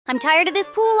I'm tired of this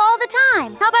pool all the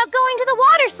time. How about going to the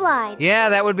water slides? Yeah,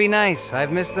 that would be nice. I've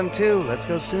missed them too. Let's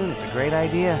go soon. It's a great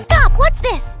idea. Stop! What's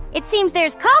this? It seems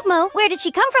there's Cosmo. Where did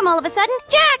she come from all of a sudden?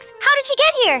 Jax, how did she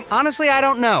get here? Honestly, I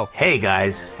don't know. Hey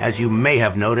guys, as you may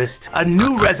have noticed, a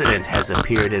new resident has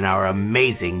appeared in our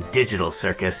amazing digital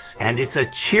circus, and it's a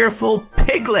cheerful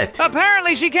piglet.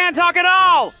 Apparently she can't talk at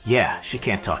all! Yeah, she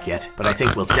can't talk yet, but I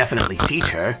think we'll definitely teach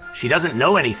her. She doesn't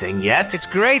know anything yet. It's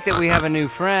great that we have a new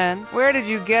friend. Where did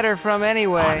you get her from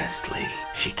anyway? Honestly,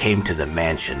 she came to the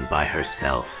mansion by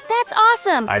herself. That's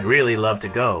awesome. I'd really love to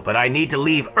go, but I need to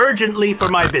leave urgently for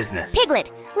my business. Piglet,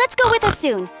 let's go with us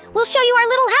soon. We'll show you our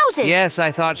little houses. Yes,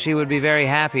 I thought she would be very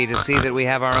happy to see that we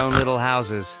have our own little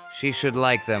houses. She should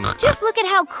like them. Just look at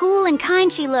how cool and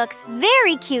kind she looks.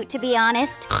 Very cute, to be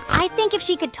honest. I think if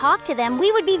she could talk to them,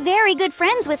 we would be very good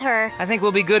friends with her. I think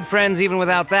we'll be good friends even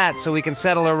without that, so we can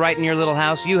settle her right in your little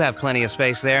house. You have plenty of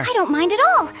space there. I don't mind at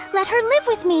all. Let her live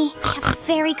with me. I have a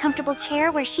very comfortable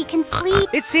chair where she can sleep.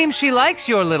 It seems she likes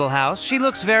your little house. She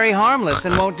looks very harmless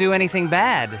and won't do anything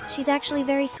bad. She's actually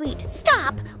very sweet.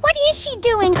 Stop! What is she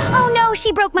doing? Oh no,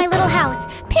 she broke my little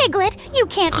house. Piglet, you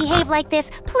can't behave like this.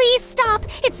 Please stop.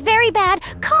 It's very bad.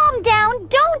 Calm down.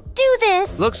 Don't do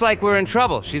this. Looks like we're in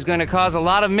trouble. She's going to cause a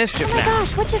lot of mischief Oh my now.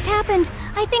 gosh, what just happened?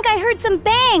 I think I heard some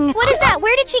bang. What is that?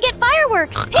 Where did she get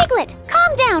fireworks? Piglet,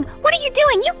 calm down. What are you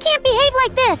doing? You can't behave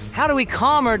like this. How do we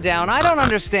calm her down? I don't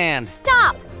understand.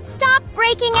 Stop. Stop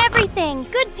breaking everything.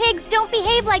 Good pigs don't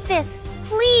behave like this.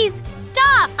 Please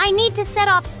stop. I need to set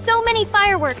off so many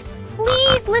fireworks.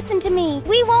 Please listen to me.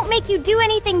 We won't make you do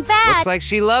anything bad. Looks like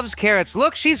she loves carrots.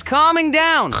 Look, she's calming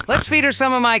down. Let's feed her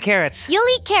some of my carrots. You'll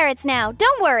eat carrots now.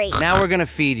 Don't worry. Now we're gonna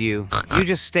feed you. You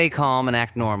just stay calm and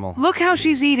act normal. Look how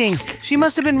she's eating. She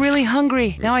must have been really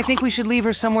hungry. Now I think we should leave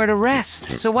her somewhere to rest.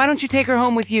 So why don't you take her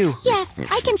home with you? Yes,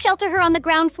 I can shelter her on the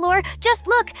ground floor. Just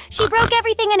look, she broke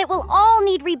everything and it will all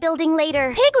need rebuilding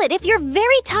later. Piglet, if you're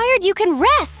very tired, you can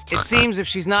rest. It seems if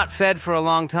she's not fed for a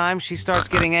long time, she starts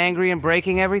getting angry and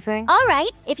breaking everything. All right,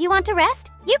 if you want to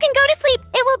rest, you can go to sleep.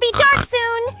 It will be dark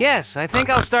soon. Yes, I think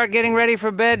I'll start getting ready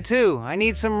for bed too. I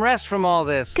need some rest from all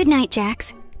this. Good night,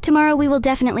 Jax. Tomorrow we will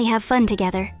definitely have fun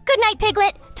together. Good night,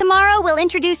 Piglet. Tomorrow we'll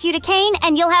introduce you to Kane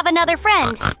and you'll have another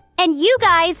friend. And you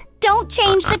guys, don't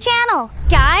change the channel.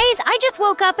 Guys, I just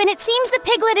woke up and it seems the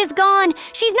Piglet is gone.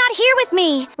 She's not here with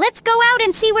me. Let's go out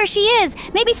and see where she is.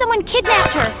 Maybe someone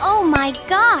kidnapped her. Oh my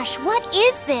gosh, what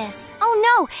is this?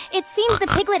 Oh no, it seems the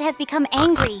Piglet has become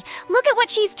angry. Look at what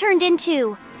she's turned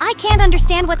into. I can't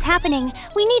understand what's happening.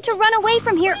 We need to run away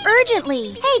from here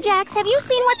urgently. Hey, Jax, have you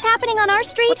seen what's happening on our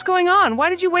street? What's going on? Why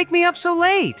did you wake me up so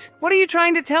late? What are you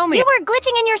trying to tell me? You were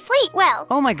glitching in your sleep. Well,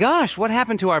 Oh my gosh, what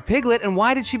happened to our piglet and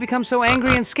why did she become so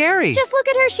angry and scary? just look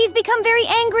at her. She's become very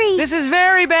angry. This is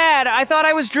very bad. I thought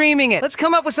I was dreaming it. Let's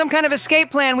come up with some kind of escape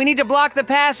plan. We need to block the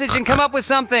passage and come up with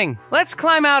something. Let's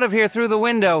climb out of here through the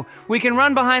window. We can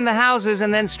run behind the houses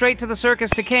and then straight to the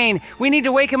circus to Kane. We need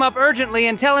to wake him up urgently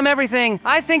and tell him everything.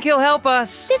 I think he'll help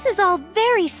us. This is all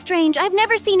very strange. I've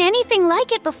never seen anything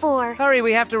like it before. Hurry,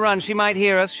 we have to run. She might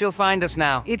hear us. She'll find us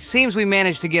now. It seems we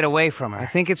managed to get away from her. I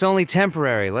think it's only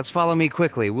temporary. Let's follow me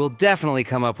quickly. We'll definitely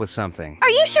come up with something. Are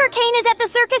you sure Kane is at the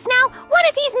circus now? What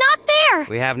if he's not there?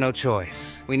 We have no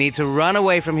choice. We need to run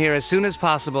away from here as soon as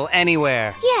possible,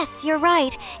 anywhere. Yes, you're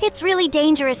right. It's really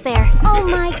dangerous there. Oh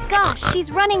my gosh, she's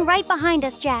running right behind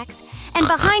us, Jax. And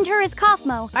behind her is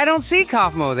Cosmo. I don't see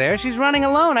Cosmo there. She's running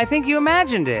alone. I think you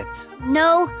imagined it.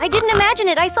 No, I didn't imagine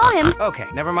it. I saw him. Okay,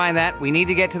 never mind that. We need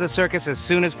to get to the circus as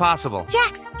soon as possible.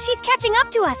 Jax, she's catching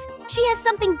up to us. She has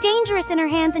something dangerous in her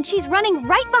hands and she's running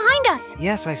right behind us.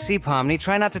 Yes, I see, Pomni.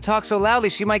 Try not to talk so loudly.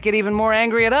 She might get even more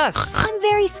angry at us. I'm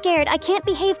very scared. I can't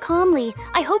behave calmly.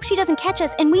 I hope she doesn't catch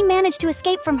us and we manage to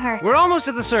escape from her. We're almost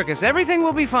at the circus. Everything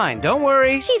will be fine. Don't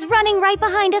worry. She's running right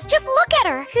behind us. Just look at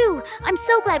her. Phew, I'm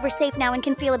so glad we're safe now and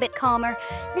can feel a bit calmer.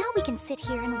 Now we can sit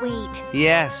here and wait.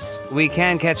 Yes, we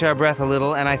can catch our breath a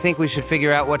little, and I think we should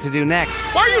figure out what to do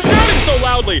next. Why are you shouting so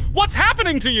loudly? What's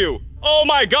happening to you? Oh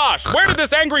my gosh, where did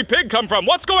this angry pig come from?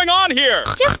 What's going on here?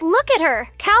 Just look at her.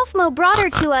 Kaufmo brought her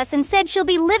to us and said she'll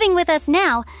be living with us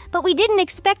now, but we didn't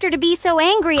expect her to be so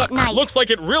angry at night. Looks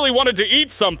like it really wanted to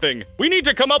eat something. We need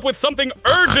to come up with something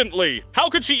urgently. How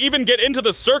could she even get into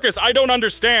the circus? I don't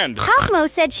understand. Kaufmo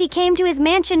said she came to his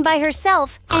mansion by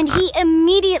herself, and he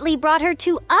immediately brought her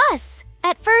to us.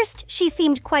 At first, she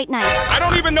seemed quite nice. I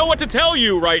don't even know what to tell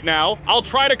you right now. I'll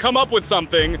try to come up with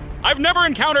something. I've never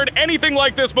encountered anything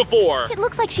like this before. It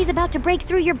looks like she's about to break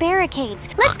through your barricades.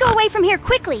 Let's go away from here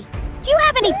quickly. Do you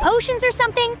have any potions or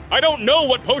something? I don't know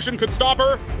what potion could stop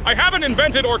her. I haven't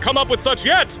invented or come up with such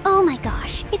yet. Oh my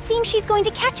gosh, it seems she's going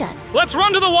to catch us. Let's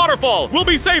run to the waterfall. We'll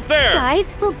be safe there.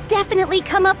 Guys, we'll definitely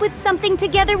come up with something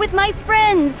together with my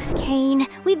friends. Kane,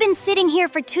 we've been sitting here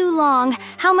for too long.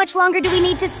 How much longer do we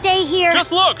need to stay here?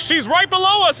 Just look, she's right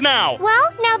below us now.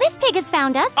 Well, now this pig has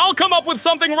found us. I'll come up with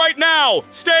something right now.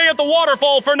 Stay at the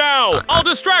waterfall for now. I'll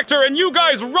distract her and you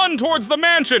guys run towards the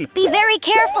mansion. Be very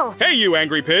careful. Hey, you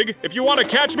angry pig. If you want to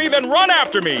catch me, then run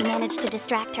after me. We managed to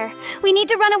distract her. We need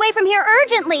to run away from here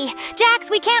urgently. Jax,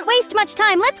 we can't waste much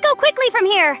time. Let's go quickly from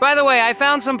here. By the way, I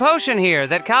found some potion here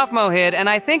that Kaufmo hid, and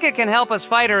I think it can help us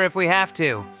fight her if we have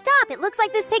to. Stop, it looks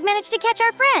like this pig managed to catch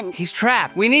our friend. He's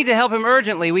trapped. We need to help him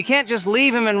urgently. We can't just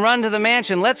leave him and run to the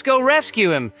mansion. Let's go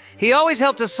rescue him. He always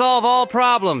helped us solve all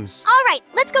problems. All right,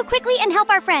 let's go quickly and help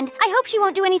our friend. I hope she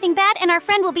won't do anything bad and our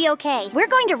friend will be okay. We're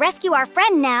going to rescue our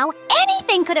friend now.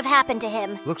 Anything could have happened to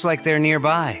him. Looks like they're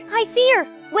nearby. I see her.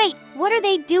 Wait, what are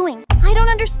they doing? I don't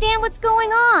understand what's going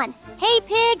on. Hey,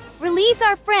 pig, release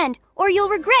our friend, or you'll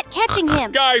regret catching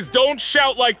him. Guys, don't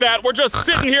shout like that. We're just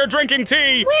sitting here drinking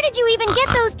tea. Where did you even get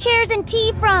those chairs and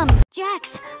tea from?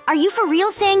 Jax, are you for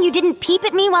real saying you didn't peep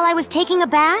at me while I was taking a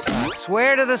bath?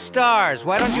 Swear to the stars.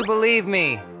 Why don't you believe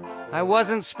me? I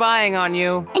wasn't spying on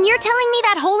you. And you're telling me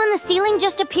that hole in the ceiling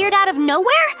just appeared out of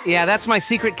nowhere? Yeah, that's my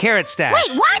secret carrot stash.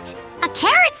 Wait, what? A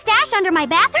carrot stash under my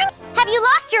bathroom? Have you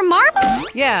lost your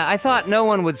marbles? Yeah, I thought no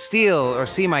one would steal or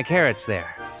see my carrots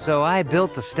there. So I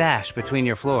built the stash between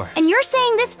your floors. And you're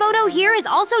saying this photo here is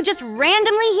also just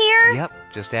randomly here? Yep,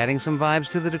 just adding some vibes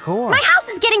to the decor. My house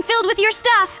is getting filled with your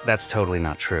stuff. That's totally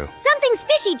not true. Something's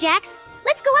fishy, Jax.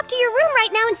 Let's go up to your room right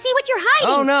now and see what you're hiding.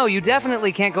 Oh no, you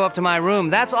definitely can't go up to my room.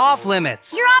 That's off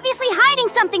limits. You're obviously hiding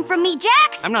something from me,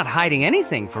 Jax. I'm not hiding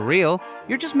anything, for real.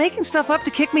 You're just making stuff up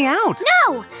to kick me out.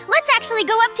 No! Let's actually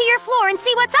go up to your floor and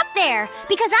see what's up there,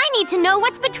 because I need to know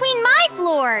what's between my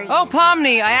floors. Oh,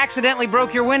 Pomni, I accidentally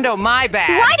broke your window. My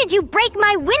bad. Why did you break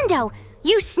my window?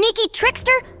 You sneaky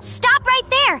trickster! Stop right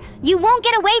there! You won't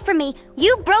get away from me!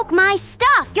 You broke my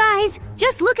stuff! Guys,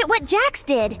 just look at what Jax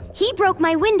did. He broke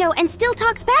my window and still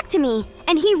talks back to me.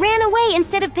 And he ran away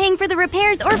instead of paying for the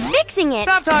repairs or fixing it.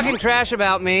 Stop talking trash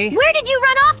about me. Where did you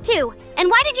run off to? And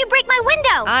why did you break my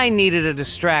window? I needed a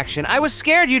distraction. I was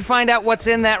scared you'd find out what's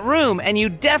in that room, and you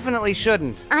definitely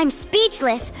shouldn't. I'm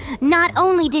speechless. Not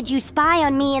only did you spy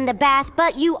on me in the bath,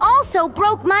 but you also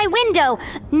broke my window.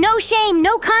 No shame,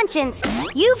 no conscience.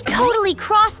 You've totally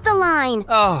crossed the line.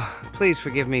 Oh, please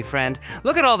forgive me, friend.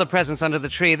 Look at all the presents under the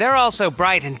tree. They're all so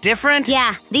bright and different.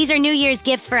 Yeah, these are New Year's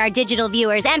gifts for our digital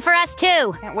viewers and for us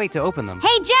too. Can't wait to open them.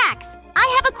 Hey, Jax,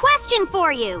 I have a question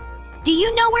for you. Do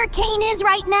you know where Kane is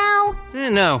right now?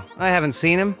 No, I haven't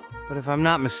seen him. But if I'm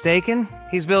not mistaken,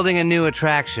 he's building a new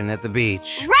attraction at the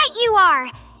beach. Right you are!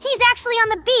 He's actually on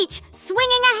the beach,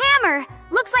 swinging a hammer.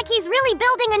 Looks like he's really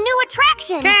building a new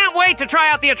attraction. Can't wait to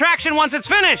try out the attraction once it's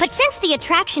finished! But since the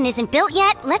attraction isn't built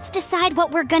yet, let's decide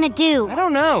what we're gonna do. I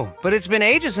don't know, but it's been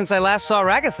ages since I last saw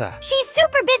Ragatha. She's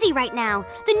super busy right now.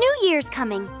 The New Year's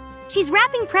coming. She's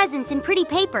wrapping presents in pretty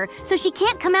paper, so she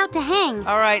can't come out to hang.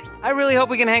 All right, I really hope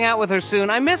we can hang out with her soon.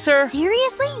 I miss her.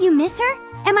 Seriously? You miss her?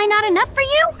 Am I not enough for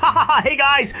you? Ha ha ha! Hey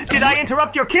guys, did I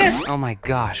interrupt your kiss? Oh my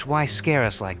gosh, why scare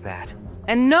us like that?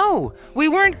 And no, we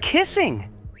weren't kissing.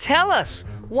 Tell us,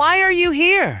 why are you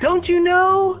here? Don't you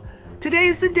know? Today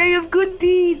is the day of good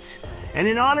deeds. And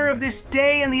in honor of this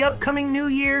day and the upcoming new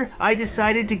year, I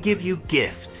decided to give you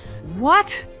gifts.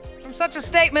 What? From such a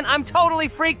statement, I'm totally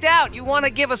freaked out. You want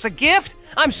to give us a gift?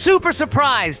 I'm super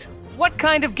surprised. What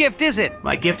kind of gift is it?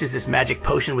 My gift is this magic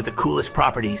potion with the coolest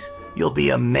properties. You'll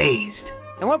be amazed.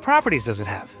 And what properties does it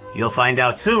have? You'll find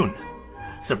out soon.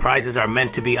 Surprises are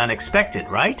meant to be unexpected,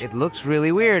 right? It looks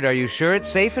really weird. Are you sure it's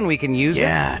safe and we can use it?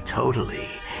 Yeah, totally.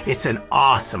 It's an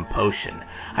awesome potion.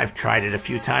 I've tried it a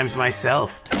few times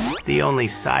myself. The only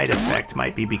side effect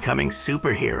might be becoming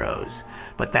superheroes,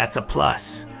 but that's a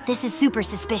plus. This is super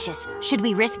suspicious. Should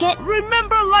we risk it?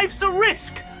 Remember, life's a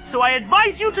risk, so I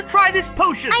advise you to try this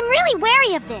potion. I'm really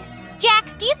wary of this.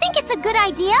 Jax, do you think it's a good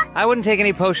idea? I wouldn't take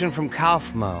any potion from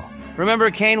Kaufmo.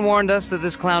 Remember, Kane warned us that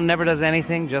this clown never does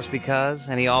anything just because,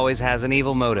 and he always has an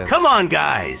evil motive. Come on,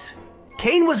 guys.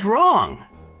 Kane was wrong.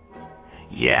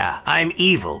 Yeah, I'm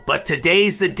evil, but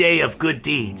today's the day of good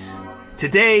deeds.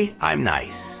 Today, I'm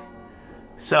nice.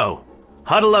 So,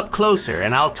 huddle up closer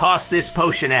and I'll toss this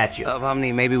potion at you.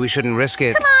 Pomni, maybe we shouldn't risk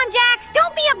it. Come on, Jax,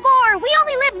 don't be a bore. We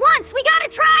only live once. We gotta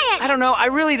try it. I don't know, I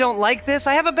really don't like this.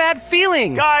 I have a bad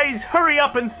feeling. Guys, hurry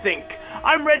up and think.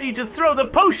 I'm ready to throw the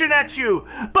potion at you.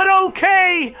 But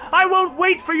okay, I won't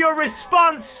wait for your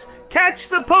response. Catch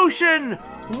the potion.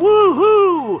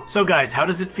 Woohoo! So guys, how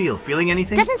does it feel? Feeling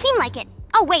anything? Doesn't seem like it.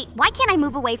 Oh wait, why can't I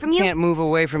move away from you? Can't move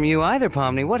away from you either,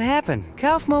 Pomni. What happened?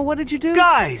 Kaufmo, what did you do?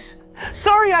 Guys,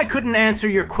 sorry I couldn't answer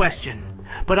your question,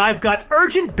 but I've got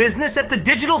urgent business at the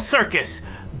Digital Circus.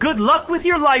 Good luck with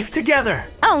your life together.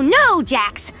 Oh no,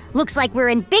 Jax! Looks like we're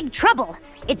in big trouble.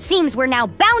 It seems we're now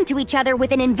bound to each other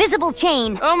with an invisible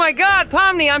chain. Oh my god,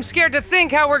 Pomni, I'm scared to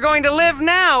think how we're going to live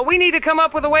now. We need to come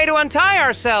up with a way to untie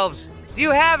ourselves. Do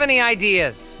you have any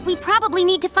ideas? We probably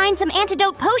need to find some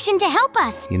antidote potion to help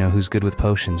us. You know who's good with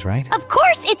potions, right? Of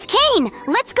course, it's Kane!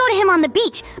 Let's go to him on the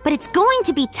beach, but it's going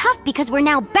to be tough because we're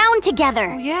now bound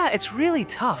together. Oh yeah, it's really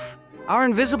tough. Our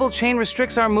invisible chain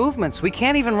restricts our movements. We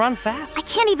can't even run fast. I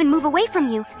can't even move away from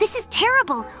you. This is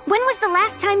terrible. When was the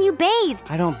last time you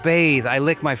bathed? I don't bathe. I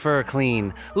lick my fur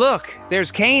clean. Look, there's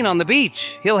Kane on the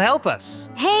beach. He'll help us.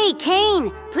 Hey,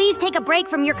 Kane! Please take a break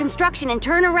from your construction and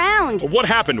turn around. What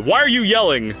happened? Why are you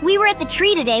yelling? We were at the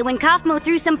tree today when Kaufmo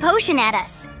threw some potion at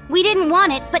us. We didn't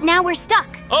want it, but now we're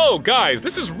stuck. Oh, guys,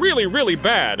 this is really, really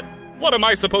bad. What am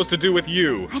I supposed to do with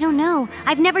you? I don't know.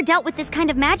 I've never dealt with this kind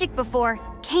of magic before.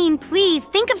 Kane, please,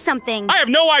 think of something. I have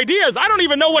no ideas. I don't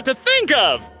even know what to think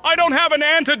of. I don't have an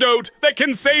antidote that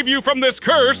can save you from this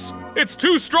curse. It's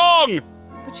too strong.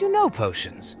 But you know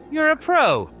potions. You're a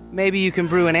pro. Maybe you can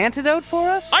brew an antidote for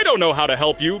us? I don't know how to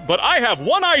help you, but I have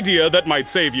one idea that might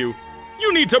save you.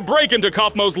 You need to break into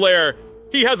Kaufmo's lair.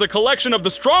 He has a collection of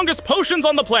the strongest potions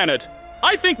on the planet.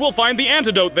 I think we'll find the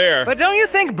antidote there. But don't you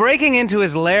think breaking into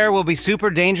his lair will be super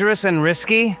dangerous and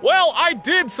risky? Well, I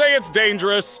did say it's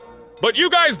dangerous. But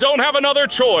you guys don't have another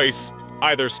choice.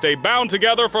 Either stay bound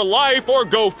together for life or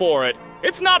go for it.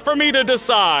 It's not for me to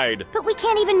decide. But we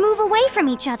can't even move away from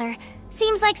each other.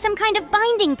 Seems like some kind of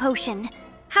binding potion.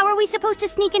 How are we supposed to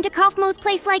sneak into Kaufmo's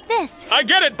place like this? I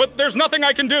get it, but there's nothing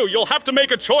I can do. You'll have to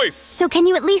make a choice. So can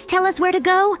you at least tell us where to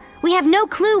go? We have no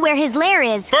clue where his lair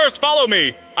is. First, follow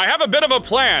me. I have a bit of a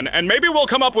plan, and maybe we'll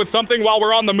come up with something while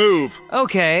we're on the move.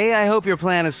 Okay, I hope your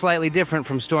plan is slightly different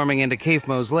from storming into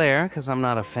Kaufmo's lair, because I'm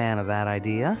not a fan of that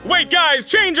idea. Wait, guys,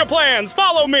 change of plans.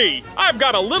 Follow me. I've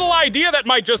got a little idea that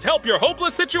might just help your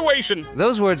hopeless situation.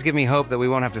 Those words give me hope that we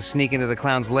won't have to sneak into the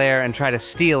clown's lair and try to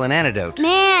steal an antidote.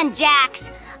 Man,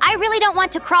 Jax, I really don't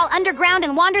want to crawl underground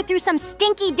and wander through some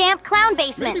stinky, damp clown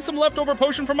basement. Maybe some leftover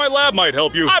potion from my lab might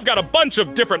help you. I've got a bunch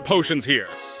of different potions here,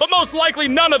 but most likely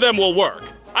none of them will work.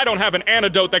 I don't have an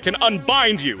antidote that can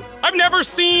unbind you. I've never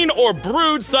seen or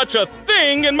brewed such a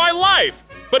thing in my life.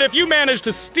 But if you manage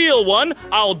to steal one,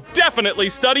 I'll definitely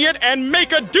study it and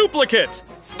make a duplicate.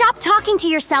 Stop talking to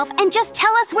yourself and just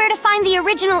tell us where to find the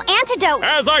original antidote.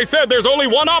 As I said, there's only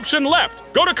one option left.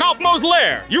 Go to Kaufmo's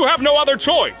lair. You have no other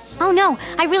choice. Oh no,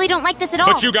 I really don't like this at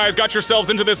all. But you guys got yourselves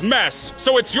into this mess,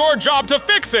 so it's your job to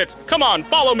fix it. Come on,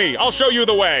 follow me. I'll show you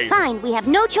the way. Fine, we have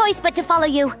no choice but to follow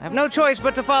you. I have no choice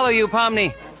but to follow you,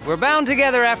 Pomni. We're bound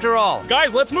together after all.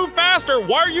 Guys, let's move faster.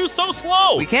 Why are you so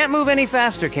slow? We can't move any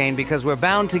faster, Kane, because we're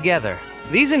bound together.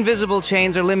 These invisible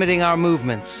chains are limiting our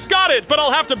movements. Got it, but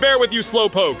I'll have to bear with you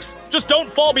slowpokes. Just don't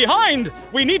fall behind.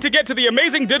 We need to get to the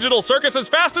Amazing Digital Circus as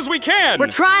fast as we can. We're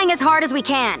trying as hard as we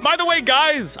can. By the way,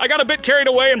 guys, I got a bit carried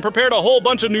away and prepared a whole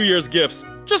bunch of New Year's gifts.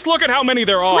 Just look at how many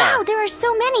there are. Wow, there are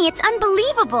so many. It's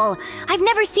unbelievable. I've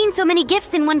never seen so many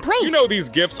gifts in one place. You know these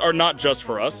gifts are not just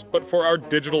for us, but for our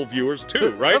digital viewers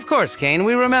too, right? Of course, Kane,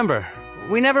 we remember.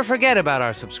 We never forget about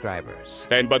our subscribers.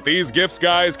 But these gifts,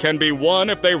 guys, can be won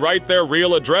if they write their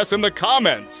real address in the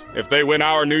comments. If they win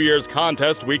our New Year's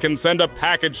contest, we can send a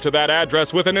package to that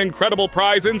address with an incredible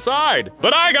prize inside.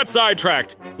 But I got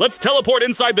sidetracked. Let's teleport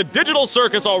inside the Digital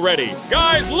Circus already.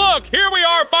 Guys, look! Here we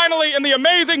are finally in the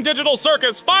Amazing Digital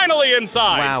Circus, finally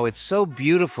inside! Wow, it's so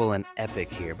beautiful and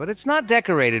epic here, but it's not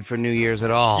decorated for New Year's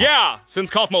at all. Yeah,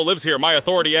 since Kaufmo lives here, my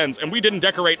authority ends, and we didn't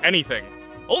decorate anything.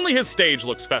 Only his stage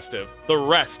looks festive. The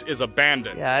rest is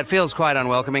abandoned. Yeah, it feels quite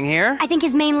unwelcoming here. I think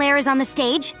his main lair is on the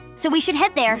stage, so we should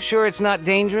head there. Sure it's not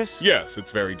dangerous? Yes,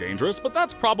 it's very dangerous, but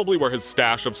that's probably where his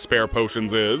stash of spare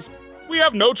potions is. We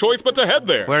have no choice but to head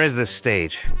there. Where is this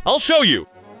stage? I'll show you.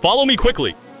 Follow me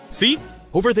quickly. See?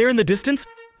 Over there in the distance?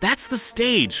 That's the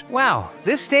stage. Wow,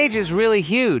 this stage is really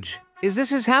huge. Is this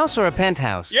his house or a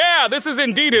penthouse? Yeah, this is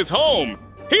indeed his home.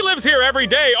 He lives here every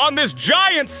day on this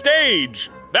giant stage.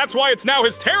 That's why it's now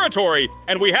his territory,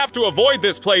 and we have to avoid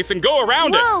this place and go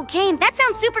around it. Whoa, Kane, that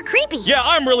sounds super creepy. Yeah,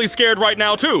 I'm really scared right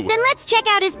now, too. Then let's check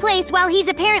out his place while he's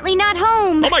apparently not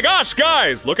home. Oh my gosh,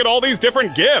 guys, look at all these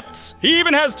different gifts. He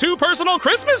even has 2 personal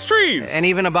Christmas trees. And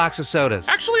even a box of sodas.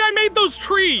 Actually, I made those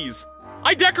trees.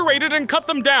 I decorated and cut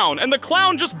them down, and the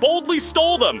clown just boldly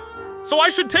stole them. So I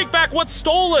should take back what's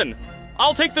stolen.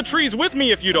 I'll take the trees with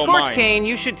me if you don't Of course, mind. Kane,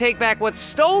 you should take back what's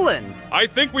stolen. I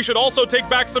think we should also take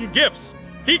back some gifts.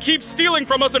 He keeps stealing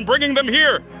from us and bringing them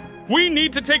here. We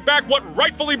need to take back what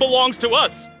rightfully belongs to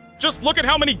us. Just look at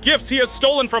how many gifts he has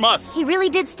stolen from us. He really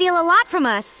did steal a lot from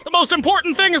us. The most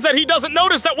important thing is that he doesn't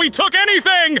notice that we took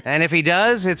anything! And if he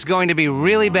does, it's going to be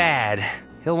really bad.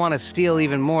 He'll want to steal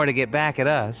even more to get back at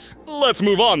us. Let's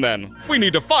move on then. We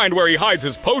need to find where he hides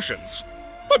his potions.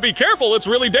 But be careful, it's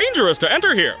really dangerous to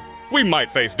enter here. We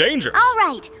might face dangers. All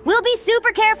right, we'll be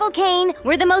super careful, Kane.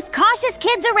 We're the most cautious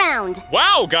kids around.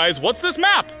 Wow, guys, what's this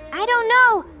map? I don't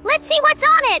know. Let's see what's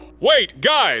on it. Wait,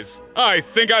 guys, I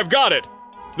think I've got it.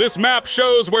 This map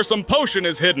shows where some potion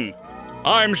is hidden.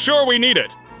 I'm sure we need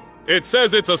it. It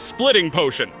says it's a splitting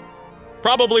potion.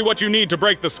 Probably what you need to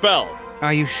break the spell.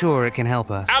 Are you sure it can help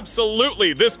us?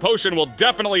 Absolutely, this potion will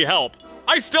definitely help.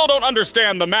 I still don't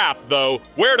understand the map, though,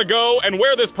 where to go and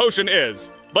where this potion is.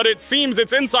 But it seems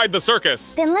it's inside the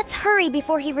circus. Then let's hurry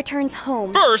before he returns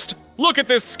home. First, look at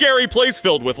this scary place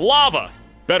filled with lava.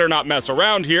 Better not mess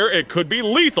around here, it could be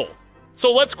lethal.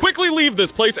 So let's quickly leave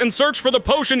this place and search for the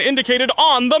potion indicated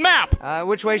on the map.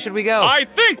 Which way should we go? I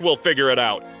think we'll figure it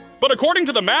out. But according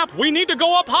to the map, we need to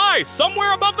go up high,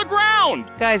 somewhere above the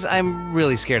ground. Guys, I'm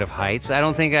really scared of heights. I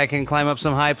don't think I can climb up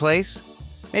some high place.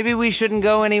 Maybe we shouldn't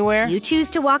go anywhere? You choose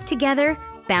to walk together,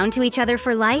 bound to each other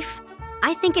for life?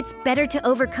 I think it's better to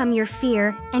overcome your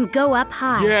fear and go up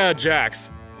high. Yeah, Jax.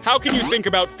 How can you think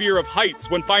about fear of heights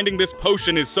when finding this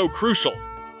potion is so crucial?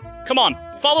 Come on,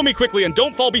 follow me quickly and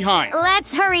don't fall behind.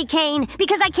 Let's hurry, Kane,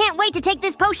 because I can't wait to take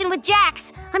this potion with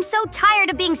Jax. I'm so tired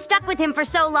of being stuck with him for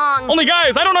so long. Only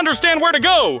guys, I don't understand where to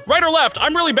go. Right or left,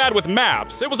 I'm really bad with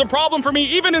maps. It was a problem for me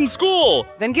even in school.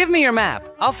 Then give me your map.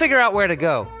 I'll figure out where to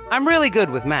go. I'm really good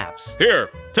with maps. Here,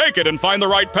 take it and find the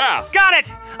right path. Got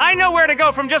it! I know where to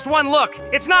go from just one look.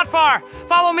 It's not far.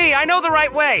 Follow me, I know the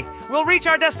right way. We'll reach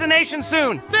our destination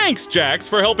soon. Thanks, Jax,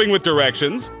 for helping with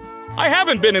directions. I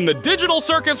haven't been in the digital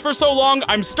circus for so long,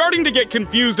 I'm starting to get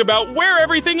confused about where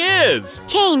everything is.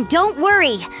 Kane, don't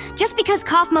worry. Just because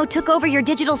Kaufmo took over your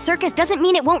digital circus doesn't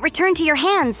mean it won't return to your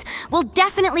hands. We'll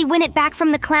definitely win it back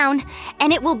from the clown,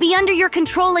 and it will be under your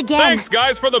control again. Thanks,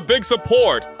 guys, for the big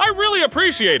support. I really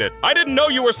appreciate it. I didn't know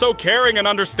you were so caring and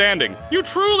understanding. You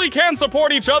truly can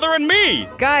support each other and me.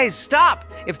 Guys, stop!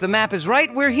 If the map is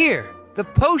right, we're here. The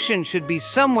potion should be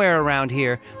somewhere around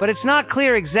here, but it's not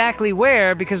clear exactly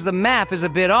where because the map is a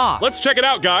bit off. Let's check it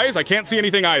out, guys. I can't see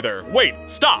anything either. Wait,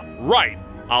 stop, right.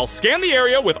 I'll scan the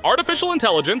area with artificial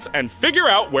intelligence and figure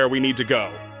out where we need to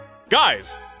go.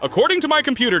 Guys, according to my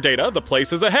computer data, the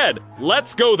place is ahead.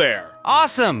 Let's go there.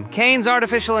 Awesome! Kane's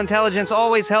artificial intelligence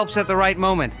always helps at the right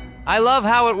moment. I love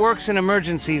how it works in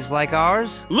emergencies like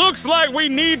ours. Looks like we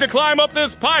need to climb up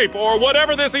this pipe or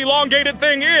whatever this elongated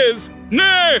thing is.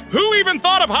 Nah, who even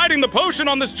thought of hiding the potion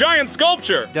on this giant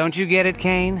sculpture? Don't you get it,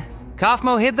 Kane?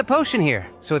 Kaufmo hid the potion here,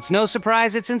 so it's no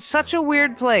surprise it's in such a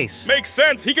weird place. Makes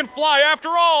sense, he can fly after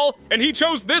all, and he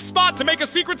chose this spot to make a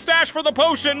secret stash for the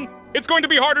potion. It's going to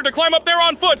be harder to climb up there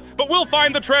on foot, but we'll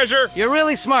find the treasure. You're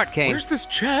really smart, Kane. Where's this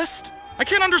chest? I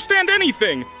can't understand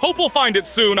anything. Hope we'll find it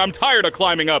soon. I'm tired of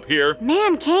climbing up here.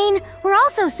 Man, Kane, we're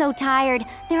also so tired.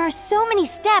 There are so many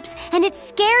steps, and it's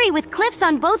scary with cliffs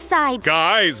on both sides.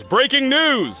 Guys, breaking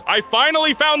news! I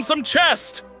finally found some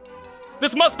chest!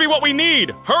 This must be what we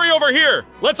need. Hurry over here.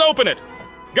 Let's open it.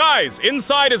 Guys,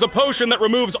 inside is a potion that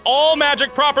removes all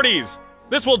magic properties.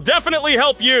 This will definitely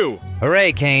help you.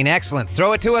 Hooray, Kane. Excellent.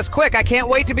 Throw it to us quick. I can't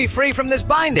wait to be free from this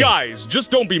binding. Guys,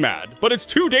 just don't be mad, but it's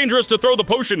too dangerous to throw the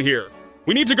potion here.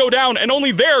 We need to go down, and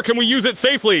only there can we use it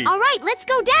safely. All right, let's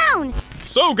go down.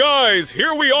 So guys,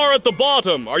 here we are at the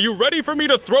bottom. Are you ready for me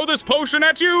to throw this potion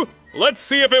at you? Let's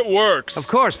see if it works. Of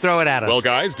course, throw it at us. Well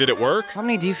guys, did it work?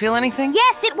 Pomni, do you feel anything?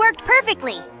 Yes, it worked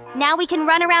perfectly. Now we can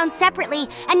run around separately,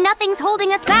 and nothing's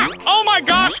holding us back. Oh my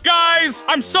gosh, guys!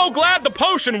 I'm so glad the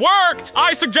potion worked!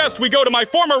 I suggest we go to my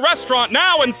former restaurant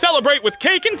now and celebrate with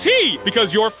cake and tea,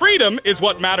 because your freedom is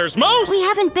what matters most! We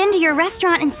haven't been to your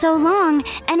restaurant in so long,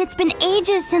 and it's been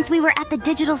ages since we were at the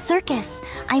digital circus.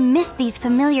 I miss these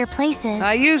familiar places.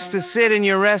 I used to sit in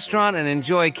your restaurant and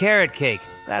enjoy carrot cake.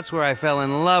 That's where I fell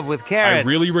in love with carrots. I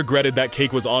really regretted that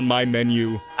cake was on my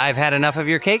menu. I've had enough of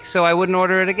your cake, so I wouldn't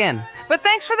order it again. But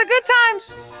thanks for the good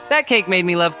times! That cake made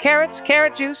me love carrots,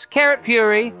 carrot juice, carrot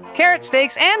puree, carrot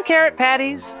steaks, and carrot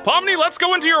patties. Pomni, let's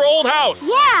go into your old house!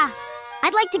 Yeah!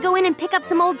 I'd like to go in and pick up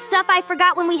some old stuff I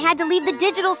forgot when we had to leave the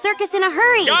digital circus in a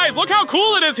hurry. Guys, look how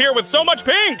cool it is here with so much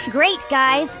pink! Great,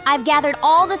 guys. I've gathered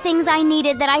all the things I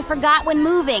needed that I forgot when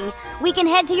moving. We can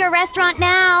head to your restaurant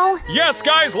now. Yes,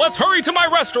 guys, let's hurry to my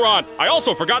restaurant! I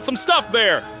also forgot some stuff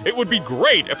there. It would be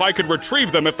great if I could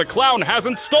retrieve them if the clown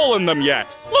hasn't stolen them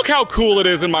yet. Look how cool it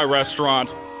is in my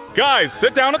restaurant. Guys,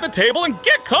 sit down at the table and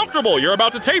get comfortable. You're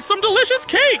about to taste some delicious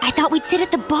cake. I thought we'd sit at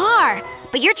the bar,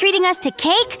 but you're treating us to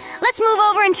cake? Let's move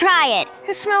over and try it.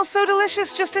 It smells so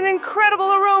delicious, just an incredible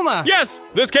aroma. Yes,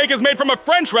 this cake is made from a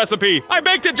French recipe. I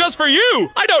baked it just for you.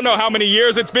 I don't know how many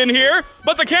years it's been here,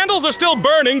 but the candles are still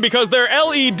burning because they're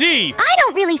LED. I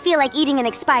don't really feel like eating an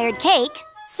expired cake.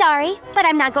 Sorry, but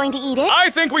I'm not going to eat it. I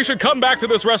think we should come back to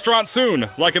this restaurant soon,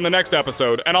 like in the next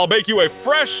episode, and I'll bake you a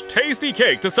fresh, tasty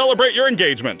cake to celebrate your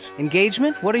engagement.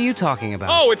 Engagement? What are you talking about?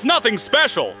 Oh, it's nothing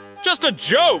special. Just a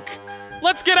joke.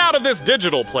 Let's get out of this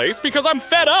digital place because I'm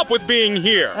fed up with being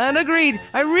here. And agreed.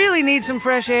 I really need some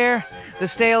fresh air. The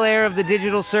stale air of the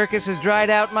digital circus has dried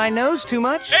out my nose too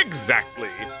much. Exactly.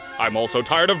 I'm also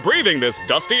tired of breathing this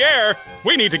dusty air.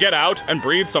 We need to get out and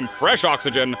breathe some fresh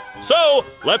oxygen. So,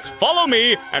 let's follow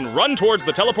me and run towards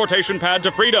the teleportation pad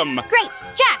to freedom. Great!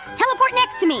 Jax, teleport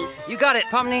next to me. You got it,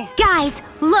 Pomni. Guys,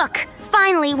 look!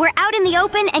 Finally, we're out in the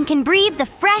open and can breathe the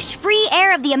fresh, free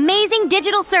air of the amazing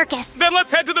digital circus. Then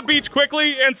let's head to the beach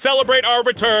quickly and celebrate our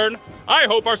return. I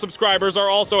hope our subscribers are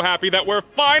also happy that we're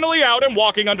finally out and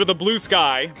walking under the blue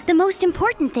sky. The most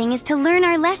important thing is to learn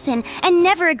our lesson and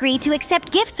never agree to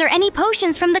accept gifts or any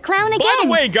potions from the clown again. By the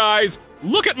way, guys,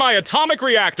 look at my atomic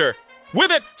reactor. With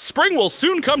it, spring will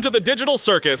soon come to the digital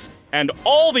circus, and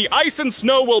all the ice and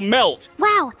snow will melt.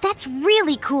 Wow, that's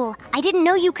really cool. I didn't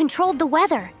know you controlled the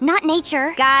weather, not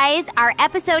nature. Guys, our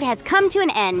episode has come to an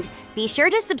end. Be sure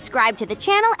to subscribe to the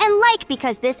channel and like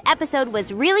because this episode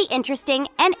was really interesting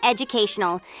and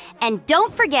educational. And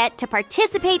don't forget to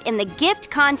participate in the gift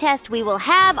contest we will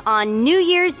have on New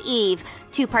Year's Eve.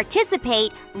 To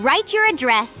participate, write your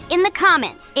address in the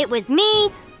comments. It was me,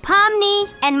 Pomni,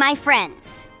 and my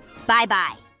friends.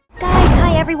 Bye-bye. Guys,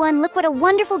 hi everyone. Look what a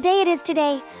wonderful day it is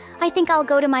today. I think I'll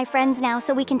go to my friends now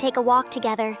so we can take a walk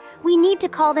together. We need to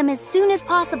call them as soon as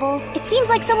possible. It seems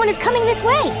like someone is coming this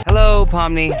way. Hello,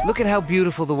 Pomni. Look at how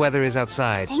beautiful the weather is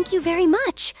outside. Thank you very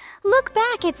much. Look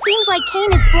back. It seems like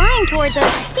Kane is flying towards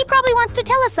us. He probably wants to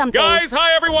tell us something. Guys,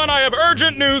 hi everyone. I have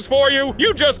urgent news for you.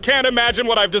 You just can't imagine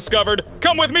what I've discovered.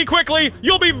 Come with me quickly.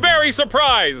 You'll be very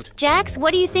surprised. Jax,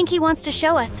 what do you think he wants to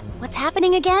show us? What's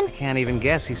happening again? Can't even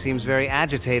guess. He seems very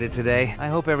agitated today. I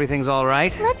hope everything's all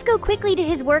right. Let's go quickly to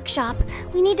his workshop.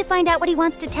 We need to find out what he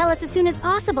wants to tell us as soon as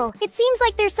possible. It seems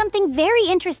like there's something very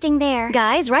interesting there.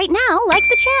 Guys, right now, like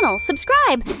the channel,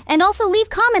 subscribe, and also leave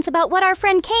comments about what our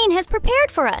friend Kane has prepared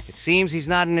for us. It seems he's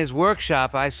not in his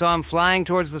workshop. I saw him flying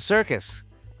towards the circus.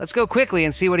 Let's go quickly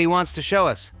and see what he wants to show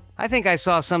us. I think I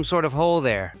saw some sort of hole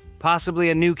there. Possibly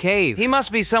a new cave. He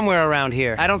must be somewhere around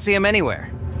here. I don't see him anywhere.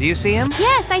 Do you see him?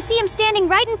 Yes, I see him standing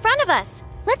right in front of us.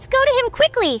 Let's go to him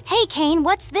quickly. Hey, Kane,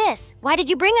 what's this? Why did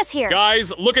you bring us here?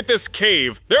 Guys, look at this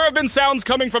cave. There have been sounds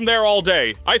coming from there all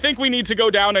day. I think we need to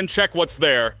go down and check what's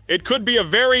there. It could be a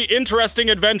very interesting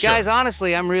adventure. Guys,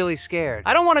 honestly, I'm really scared.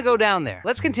 I don't want to go down there.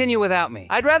 Let's continue without me.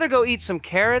 I'd rather go eat some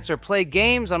carrots or play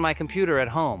games on my computer at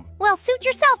home. Well, suit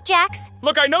yourself, Jax.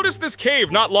 Look, I noticed this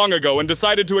cave not long ago and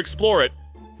decided to explore it.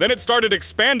 Then it started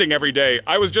expanding every day.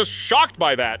 I was just shocked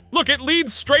by that. Look, it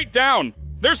leads straight down.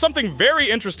 There's something very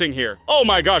interesting here. Oh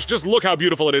my gosh, just look how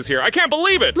beautiful it is here. I can't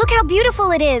believe it! Look how beautiful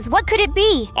it is. What could it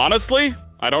be? Honestly,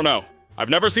 I don't know. I've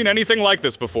never seen anything like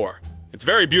this before. It's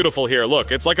very beautiful here.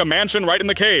 Look, it's like a mansion right in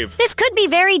the cave. This could be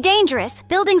very dangerous.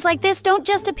 Buildings like this don't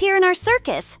just appear in our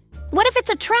circus. What if it's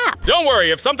a trap? Don't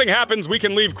worry, if something happens, we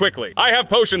can leave quickly. I have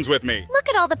potions with me. Look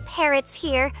at all the parrots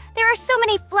here. There are so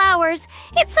many flowers.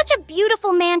 It's such a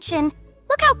beautiful mansion.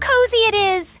 Look how cozy it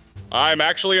is. I'm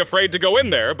actually afraid to go in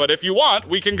there, but if you want,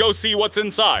 we can go see what's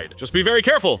inside. Just be very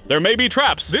careful. There may be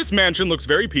traps. This mansion looks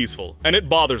very peaceful, and it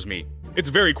bothers me. It's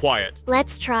very quiet.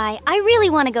 Let's try. I really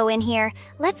want to go in here.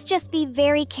 Let's just be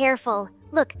very careful.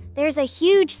 Look, there's a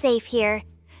huge safe here.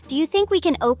 Do you think we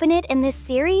can open it in this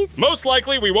series? Most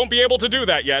likely, we won't be able to do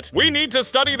that yet. We need to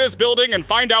study this building and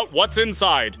find out what's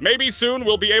inside. Maybe soon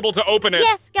we'll be able to open it.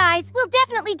 Yes, guys, we'll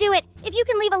definitely do it. If you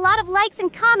can leave a lot of likes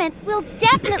and comments, we'll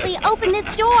definitely open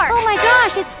this door. Oh my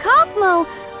gosh, it's Kaufmo.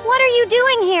 What are you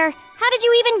doing here? How did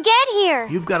you even get here?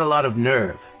 You've got a lot of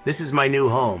nerve. This is my new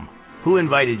home. Who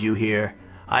invited you here?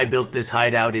 I built this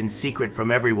hideout in secret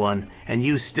from everyone, and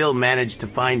you still managed to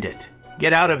find it.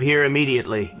 Get out of here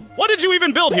immediately. What did you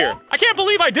even build here? I can't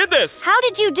believe I did this! How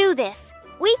did you do this?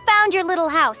 We found your little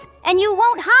house, and you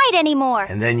won't hide anymore.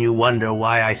 And then you wonder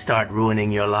why I start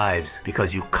ruining your lives,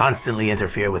 because you constantly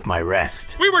interfere with my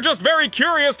rest. We were just very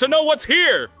curious to know what's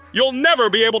here. You'll never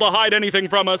be able to hide anything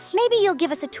from us. Maybe you'll give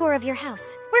us a tour of your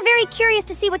house. We're very curious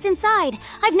to see what's inside.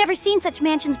 I've never seen such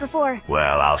mansions before.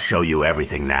 Well, I'll show you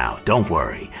everything now. Don't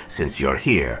worry. Since you're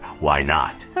here, why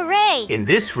not? Hooray! In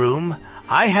this room,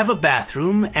 I have a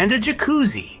bathroom and a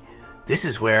jacuzzi. This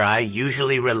is where I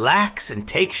usually relax and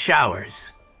take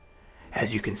showers.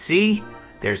 As you can see,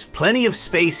 there's plenty of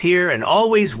space here and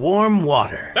always warm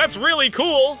water. That's really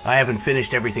cool. I haven't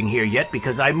finished everything here yet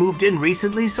because I moved in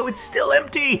recently, so it's still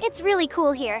empty. It's really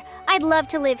cool here. I'd love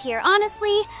to live here.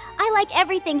 Honestly, I like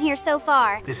everything here so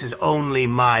far. This is only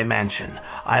my mansion.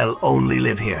 I'll only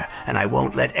live here, and I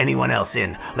won't let anyone else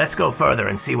in. Let's go further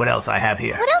and see what else I have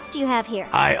here. What else do you have here?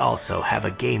 I also have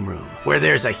a game room where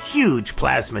there's a huge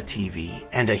plasma TV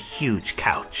and a huge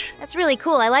couch. That's really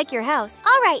cool. I like your house.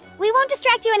 All right, we won't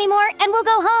distract you anymore, and we'll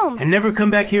go home. And never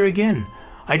come back here again.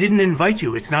 I didn't invite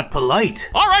you. It's not polite.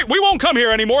 All right, we won't come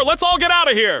here anymore. Let's all get out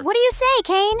of here. What do you say,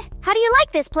 Kane? How do you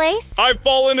like this place? I've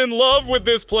fallen in love with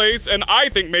this place, and I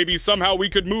think maybe somehow we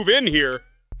could move in here.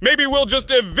 Maybe we'll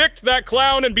just evict that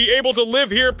clown and be able to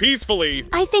live here peacefully.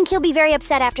 I think he'll be very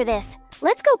upset after this.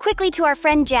 Let's go quickly to our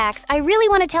friend Jax. I really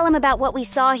want to tell him about what we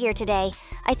saw here today.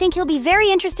 I think he'll be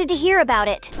very interested to hear about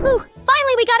it. Whew,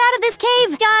 finally we got out of this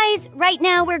cave! Guys, right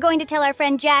now we're going to tell our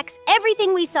friend Jax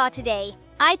everything we saw today.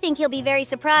 I think he'll be very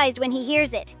surprised when he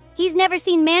hears it. He's never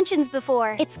seen mansions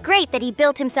before. It's great that he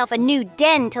built himself a new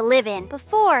den to live in.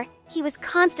 Before, he was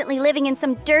constantly living in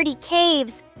some dirty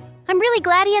caves. I'm really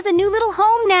glad he has a new little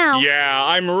home now. Yeah,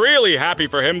 I'm really happy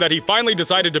for him that he finally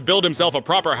decided to build himself a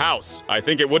proper house. I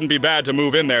think it wouldn't be bad to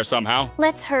move in there somehow.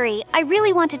 Let's hurry. I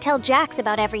really want to tell Jax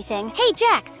about everything. Hey,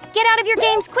 Jax, get out of your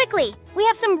games quickly. We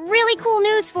have some really cool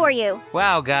news for you.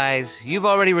 Wow, guys, you've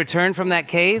already returned from that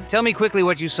cave? Tell me quickly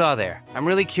what you saw there. I'm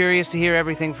really curious to hear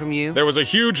everything from you. There was a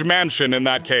huge mansion in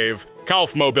that cave.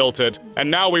 Kaufmo built it,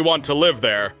 and now we want to live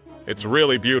there. It's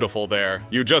really beautiful there.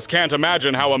 You just can't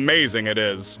imagine how amazing it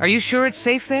is. Are you sure it's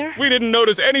safe there? We didn't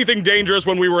notice anything dangerous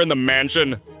when we were in the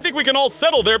mansion. I think we can all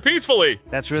settle there peacefully.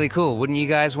 That's really cool. Wouldn't you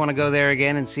guys want to go there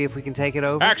again and see if we can take it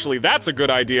over? Actually, that's a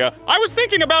good idea. I was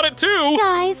thinking about it too.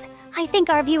 Guys, I think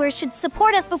our viewers should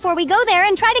support us before we go there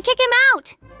and try to kick him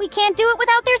out. We can't do it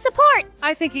without their support.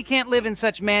 I think he can't live in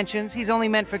such mansions. He's only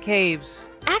meant for caves.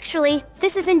 Actually,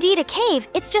 this is indeed a cave.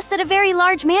 It's just that a very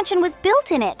large mansion was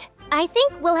built in it. I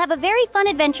think we'll have a very fun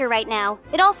adventure right now.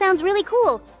 It all sounds really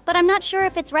cool, but I'm not sure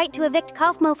if it's right to evict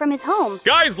Kaufmo from his home.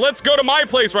 Guys, let's go to my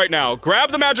place right now.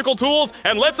 Grab the magical tools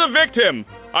and let's evict him.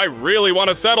 I really want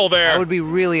to settle there. I would be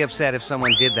really upset if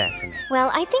someone did that to me.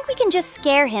 Well, I think we can just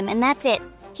scare him and that's it.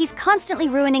 He's constantly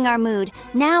ruining our mood.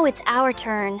 Now it's our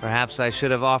turn. Perhaps I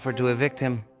should have offered to evict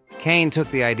him. Kane took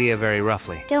the idea very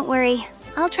roughly. Don't worry.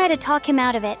 I'll try to talk him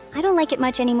out of it. I don't like it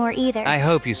much anymore either. I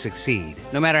hope you succeed.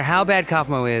 No matter how bad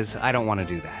Kaufmo is, I don't want to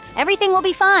do that. Everything will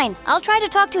be fine. I'll try to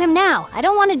talk to him now. I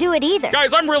don't want to do it either.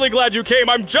 Guys, I'm really glad you came.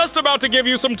 I'm just about to give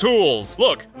you some tools.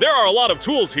 Look, there are a lot of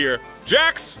tools here.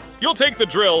 Jax, you'll take the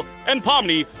drill, and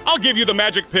Pomni, I'll give you the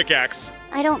magic pickaxe.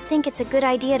 I don't think it's a good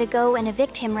idea to go and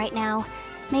evict him right now.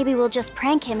 Maybe we'll just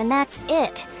prank him and that's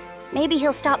it. Maybe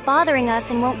he'll stop bothering us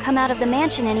and won't come out of the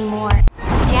mansion anymore.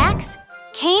 Jax?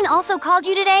 Kane also called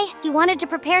you today? He wanted to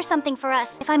prepare something for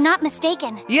us, if I'm not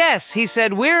mistaken. Yes, he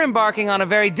said we're embarking on a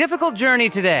very difficult journey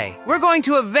today. We're going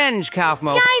to avenge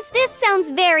Kaufmo. Guys, this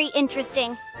sounds very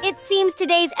interesting. It seems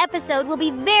today's episode will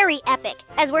be very epic,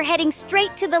 as we're heading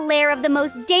straight to the lair of the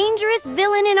most dangerous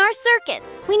villain in our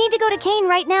circus. We need to go to Kane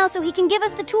right now so he can give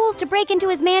us the tools to break into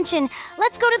his mansion.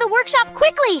 Let's go to the workshop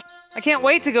quickly! I can't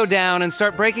wait to go down and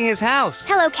start breaking his house.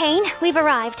 Hello, Kane. We've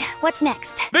arrived. What's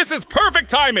next? This is perfect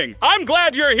timing. I'm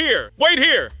glad you're here. Wait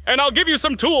here, and I'll give you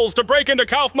some tools to break into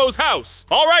Kaufmo's house.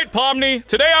 All right, Pomni.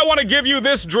 Today I want to give you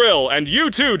this drill, and you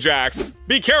too, Jax.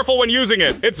 Be careful when using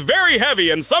it. It's very heavy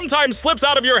and sometimes slips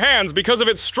out of your hands because of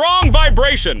its strong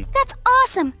vibration. That's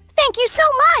awesome. Thank you so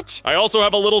much! I also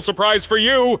have a little surprise for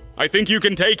you. I think you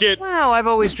can take it. Wow, I've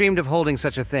always dreamed of holding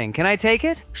such a thing. Can I take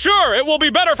it? Sure, it will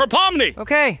be better for Pomni.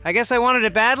 Okay, I guess I wanted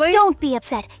it badly. Don't be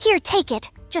upset. Here, take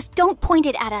it. Just don't point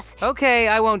it at us. Okay,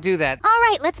 I won't do that. All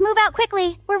right, let's move out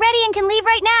quickly. We're ready and can leave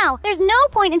right now. There's no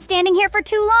point in standing here for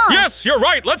too long. Yes, you're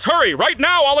right. Let's hurry. Right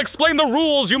now, I'll explain the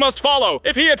rules you must follow.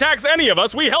 If he attacks any of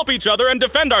us, we help each other and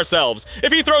defend ourselves.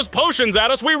 If he throws potions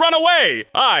at us, we run away.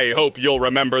 I hope you'll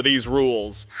remember these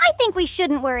rules. I think we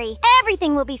shouldn't worry.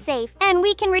 Everything will be safe, and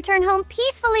we can return home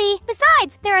peacefully.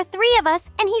 Besides, there are 3 of us,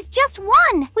 and he's just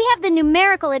 1. We have the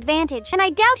numerical advantage, and I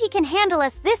doubt he can handle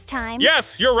us this time.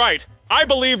 Yes, you're right. I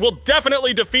believe we'll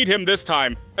definitely defeat him this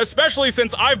time, especially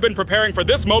since I've been preparing for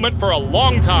this moment for a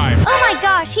long time. Oh my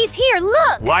gosh, he's here,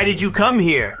 look! Why did you come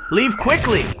here? Leave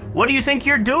quickly. What do you think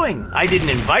you're doing? I didn't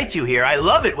invite you here. I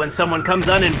love it when someone comes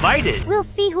uninvited. We'll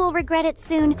see who'll regret it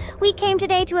soon. We came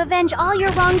today to avenge all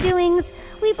your wrongdoings.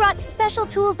 We brought special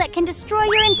tools that can destroy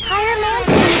your entire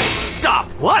mansion. Stop!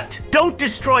 What? Don't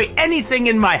destroy anything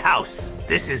in my house.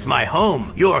 This is my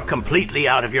home. You're completely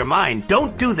out of your mind.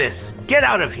 Don't do this. Get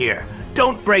out of here.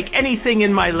 Don't break anything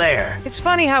in my lair. It's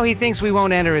funny how he thinks we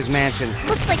won't enter his mansion.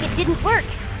 Looks like it didn't work.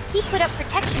 He put up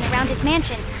protection around his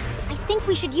mansion. I think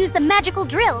we should use the magical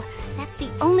drill. That's the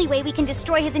only way we can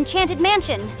destroy his enchanted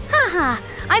mansion. Haha,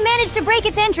 I managed to break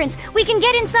its entrance. We can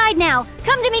get inside now.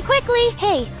 Come to me quickly.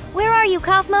 Hey, where are you,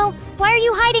 Kaufmo? Why are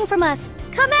you hiding from us?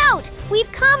 Come out!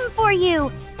 We've come for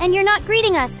you! And you're not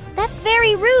greeting us. That's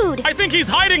very rude. I think he's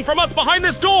hiding from us behind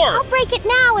this door! I'll break it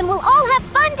now and we'll all have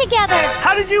fun together!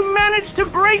 How did you manage to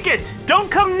break it?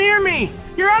 Don't come near me!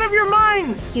 You're out of your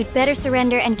minds! You'd better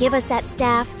surrender and give us that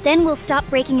staff. Then we'll stop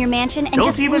breaking your mansion and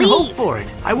just leave. Don't even hope for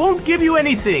it. I won't give you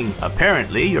anything.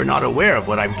 Apparently, you're not aware of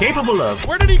what I'm capable of.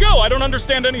 Where did he go? I don't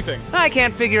understand anything. I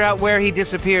can't figure out where he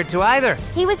disappeared to either.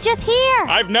 He was just here.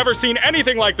 I've never seen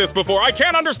anything like this before. I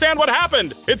can't understand what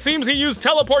happened. It seems he used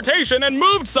teleportation and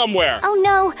moved somewhere. Oh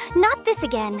no, not this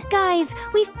again. Guys,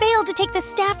 we failed to take the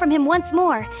staff from him once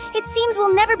more. It seems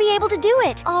we'll never be able to do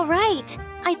it. All right.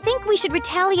 I think we should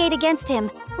retaliate against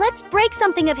him. Let's break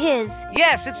something of his.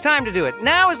 Yes, it's time to do it.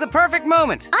 Now is the perfect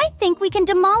moment. I think we can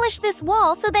demolish this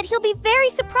wall so that he'll be very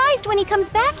surprised when he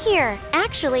comes back here.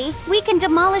 Actually, we can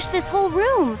demolish this whole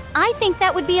room. I think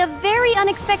that would be a very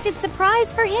unexpected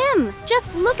surprise for him.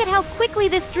 Just look at how quickly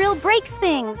this drill breaks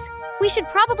things. We should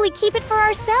probably keep it for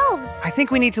ourselves. I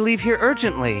think we need to leave here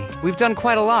urgently. We've done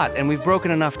quite a lot, and we've broken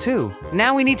enough too.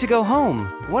 Now we need to go home.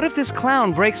 What if this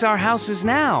clown breaks our houses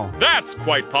now? That's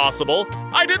quite possible.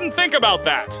 I didn't think about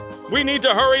that. We need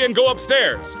to hurry and go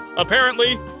upstairs.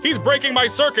 Apparently, he's breaking my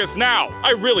circus now.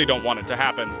 I really don't want it to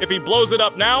happen. If he blows it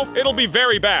up now, it'll be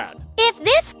very bad. If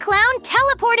this clown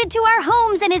teleported to our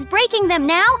homes and is breaking them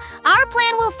now, our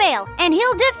plan will fail, and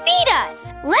he'll defeat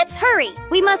us! Let's hurry!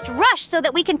 We must rush so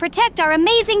that we can protect our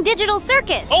amazing digital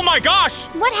circus! Oh my gosh!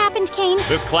 What happened, Kane?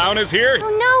 This clown is here?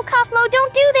 Oh no, Kaufmo,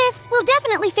 don't do this! We'll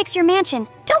definitely fix your mansion.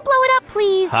 Don't blow it up,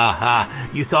 please! Ha ha!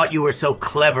 You thought you were so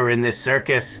clever in this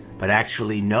circus? But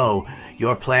actually, no.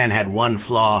 Your plan had one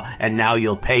flaw, and now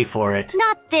you'll pay for it.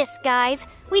 Not this, guys.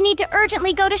 We need to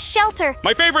urgently go to shelter.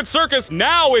 My favorite circus,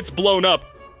 now it's blown up.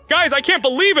 Guys, I can't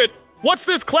believe it! What's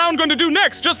this clown going to do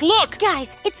next? Just look!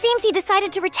 Guys, it seems he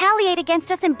decided to retaliate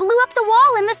against us and blew up the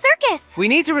wall in the circus. We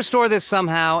need to restore this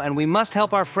somehow, and we must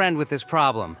help our friend with this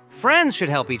problem. Friends should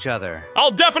help each other.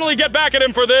 I'll definitely get back at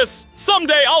him for this.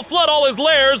 Someday I'll flood all his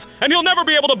lairs, and he'll never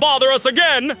be able to bother us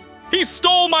again. He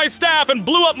stole my staff and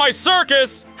blew up my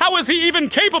circus! How is he even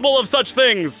capable of such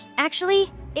things? Actually,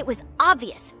 it was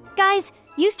obvious. Guys,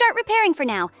 you start repairing for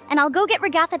now, and I'll go get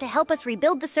Ragatha to help us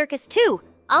rebuild the circus too.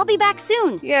 I'll be back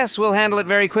soon. Yes, we'll handle it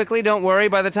very quickly. Don't worry.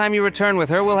 By the time you return with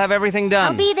her, we'll have everything done.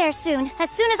 I'll be there soon. As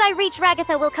soon as I reach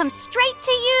Ragatha, we'll come straight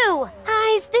to you.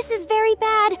 Guys, this is very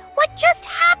bad. What just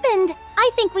happened? I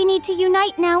think we need to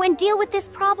unite now and deal with this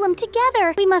problem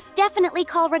together. We must definitely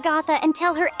call Ragatha and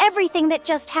tell her everything that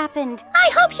just happened.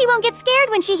 I hope she won't get scared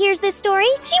when she hears this story.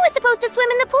 She was supposed to swim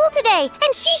in the pool today,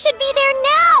 and she should be there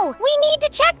now. We need to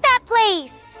check that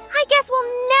place. I guess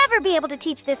we'll never be able to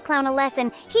teach this clown a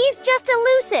lesson. He's just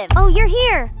elusive. Oh, you're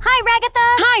here. Hi,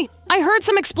 Ragatha. Hi! I heard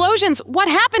some explosions. What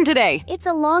happened today? It's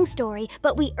a long story,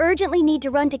 but we urgently need to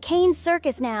run to Kane's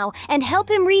circus now and help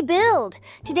him rebuild.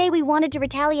 Today we wanted to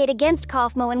retaliate against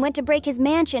Kaufmo and went to break his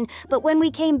mansion, but when we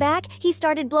came back, he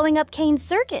started blowing up Kane's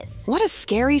circus. What a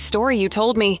scary story you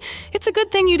told me. It's a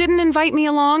good thing you didn't invite me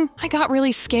along. I got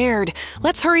really scared.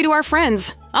 Let's hurry to our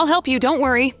friends. I'll help you, don't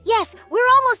worry. Yes, we're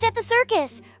almost at the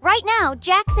circus. Right now,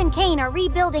 Jax and Kane are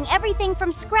rebuilding everything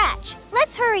from scratch.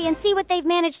 Let's hurry and see what they've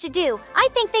managed to do. I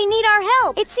think they need our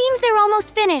help. It seems they're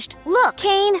almost finished. Look,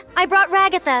 Kane, I brought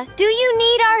Ragatha. Do you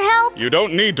need our help? You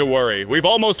don't need to worry. We've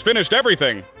almost finished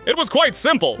everything. It was quite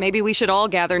simple. Maybe we should all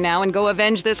gather now and go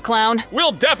avenge this clown.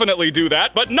 We'll definitely do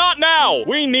that, but not now.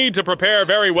 We need to prepare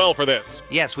very well for this.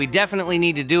 Yes, we definitely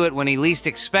need to do it when he least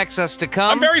expects us to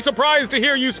come. I'm very surprised to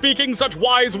hear you speaking such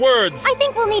wise words. I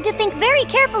think we'll need to think very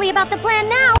carefully about the plan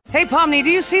now. Hey, Pomni,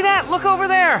 do you see that? Look over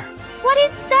there. What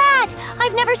is that?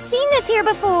 I've never seen this here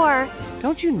before.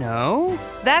 Don't you know?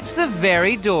 That's the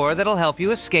very door that'll help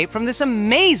you escape from this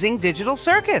amazing digital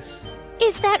circus.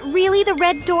 Is that really the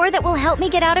red door that will help me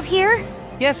get out of here?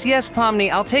 Yes, Pomni,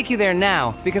 I'll take you there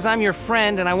now, because I'm your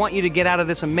friend and I want you to get out of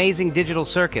this amazing digital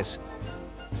circus.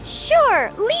 Sure,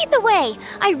 lead the way.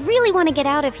 I really want to get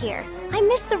out of here. I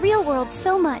miss the real world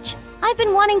so much. I've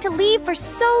been wanting to leave for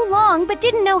so long, but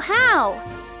didn't know how.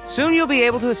 Soon you'll be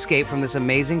able to escape from this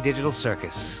amazing digital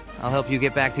circus. I'll help you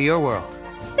get back to your world.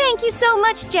 Thank you so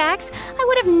much, Jax. I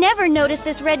would have never noticed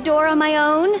this red door on my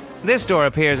own. This door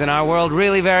appears in our world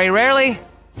really very rarely,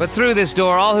 but through this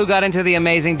door, all who got into the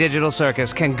amazing digital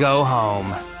circus can go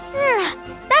home.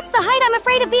 That's the height I'm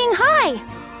afraid of being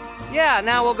high. Yeah,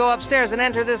 now we'll go upstairs and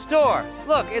enter this door.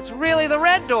 Look, it's really the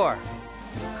red door.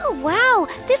 Oh, wow,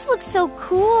 this looks so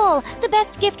cool. The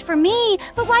best gift for me,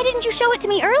 but why didn't you show it to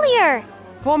me earlier?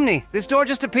 Pomni, this door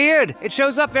just appeared. It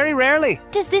shows up very rarely.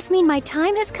 Does this mean my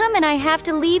time has come and I have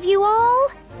to leave you all?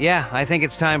 Yeah, I think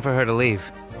it's time for her to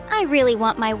leave. I really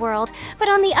want my world, but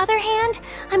on the other hand,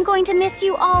 I'm going to miss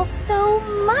you all so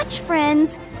much,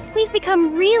 friends. We've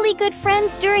become really good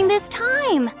friends during this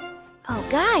time. Oh,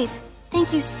 guys,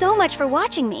 thank you so much for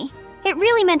watching me. It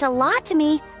really meant a lot to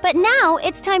me, but now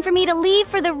it's time for me to leave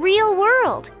for the real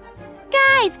world.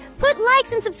 Guys, put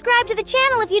likes and subscribe to the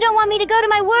channel if you don't want me to go to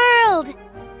my world.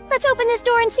 Let's open this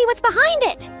door and see what's behind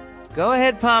it. Go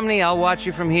ahead, Pomni. I'll watch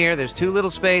you from here. There's too little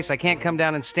space. I can't come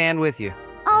down and stand with you.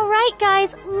 All right,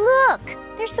 guys, look.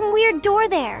 There's some weird door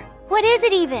there. What is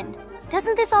it even?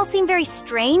 Doesn't this all seem very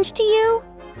strange to you?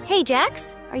 Hey,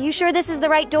 Jax, are you sure this is the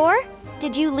right door?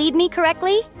 Did you lead me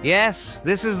correctly? Yes,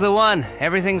 this is the one.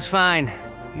 Everything's fine.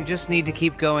 You just need to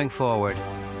keep going forward.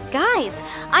 Guys,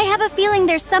 I have a feeling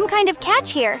there's some kind of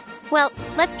catch here. Well,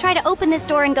 let's try to open this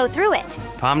door and go through it.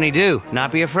 Pomni, do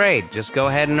not be afraid. Just go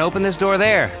ahead and open this door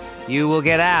there. You will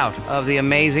get out of the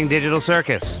amazing digital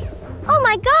circus. Oh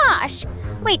my gosh!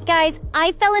 Wait, guys,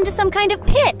 I fell into some kind of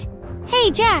pit.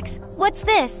 Hey, Jax, what's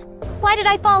this? Why did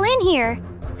I fall in here?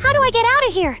 How do I get out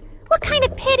of here? What kind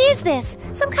of pit is this?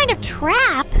 Some kind of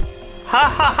trap?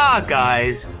 Ha ha ha,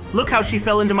 guys. Look how she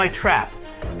fell into my trap.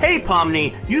 Hey,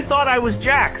 Pomni, you thought I was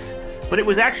Jax, but it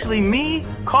was actually me,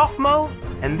 Kaufmo,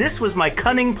 and this was my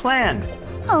cunning plan.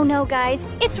 Oh no, guys,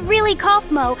 it's really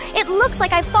Kaufmo. It looks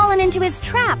like I've fallen into his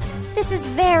trap. This is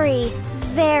very,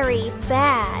 very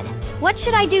bad. What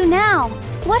should I do now?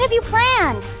 What have you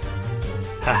planned?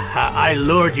 Ha ha, I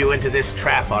lured you into this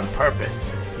trap on purpose.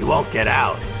 You won't get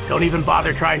out. Don't even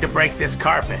bother trying to break this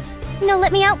carpet. No,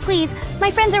 let me out, please.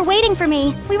 My friends are waiting for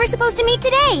me. We were supposed to meet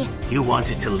today. You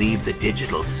wanted to leave the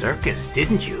digital circus,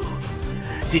 didn't you?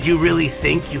 Did you really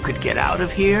think you could get out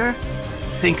of here?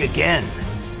 Think again.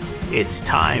 It's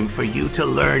time for you to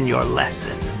learn your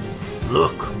lesson.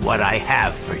 Look what I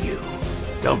have for you.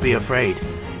 Don't be afraid.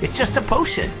 It's just a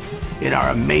potion. In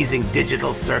our amazing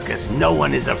digital circus, no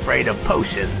one is afraid of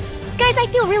potions. Guys, I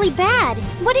feel really bad.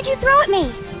 What did you throw at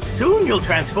me? Soon you'll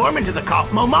transform into the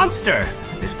Kaufmo monster.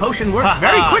 This potion works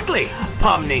very quickly.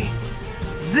 Pomni,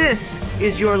 this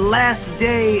is your last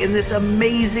day in this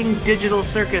amazing digital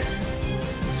circus.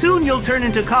 Soon you'll turn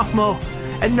into Kaufmo,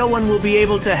 and no one will be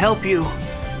able to help you.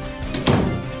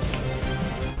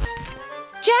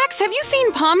 Jax, have you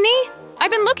seen Pomni?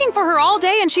 I've been looking for her all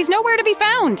day and she's nowhere to be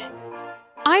found.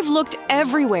 I've looked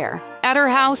everywhere. At her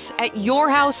house, at your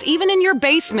house, even in your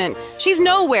basement. She's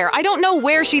nowhere. I don't know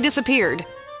where she disappeared.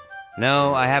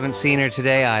 No, I haven't seen her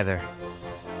today either.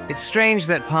 It's strange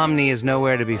that Pomni is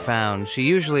nowhere to be found. She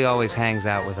usually always hangs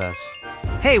out with us.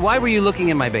 Hey, why were you looking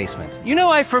in my basement? You know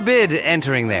I forbid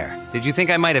entering there. Did you think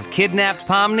I might have kidnapped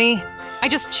Pomni? I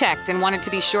just checked and wanted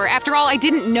to be sure. After all, I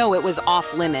didn't know it was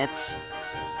off limits.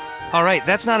 All right,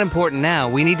 that's not important now.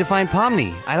 We need to find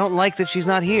Pomni. I don't like that she's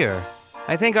not here.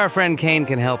 I think our friend Kane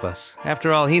can help us.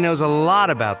 After all, he knows a lot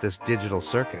about this digital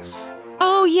circus.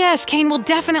 Oh yes, Kane will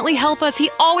definitely help us. He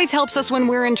always helps us when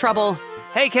we're in trouble.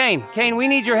 Hey, Kane. Kane, we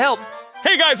need your help.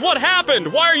 Hey guys, what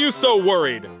happened? Why are you so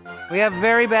worried? We have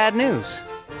very bad news.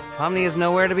 Pomni is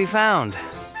nowhere to be found.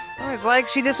 Oh, it's like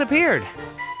she disappeared.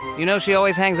 You know she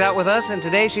always hangs out with us, and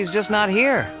today she's just not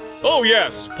here. Oh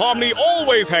yes, Pomni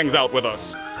always hangs out with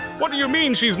us. What do you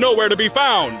mean she's nowhere to be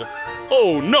found?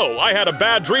 Oh no, I had a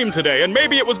bad dream today, and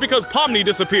maybe it was because Pomni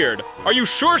disappeared. Are you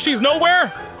sure she's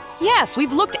nowhere? Yes,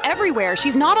 we've looked everywhere.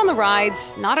 She's not on the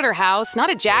rides, not at her house,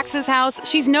 not at Jax's house.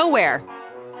 She's nowhere.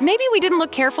 Maybe we didn't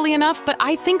look carefully enough, but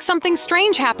I think something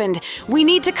strange happened. We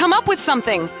need to come up with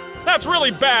something. That's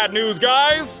really bad news,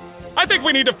 guys. I think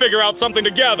we need to figure out something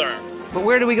together. But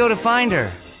where do we go to find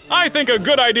her? I think a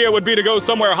good idea would be to go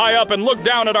somewhere high up and look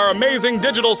down at our amazing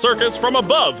digital circus from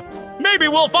above. Maybe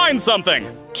we'll find something.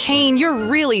 Kane, you're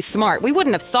really smart. We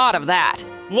wouldn't have thought of that.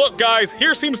 Look, guys,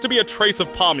 here seems to be a trace of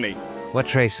Pomni. What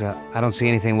trace? I don't see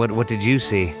anything. What did you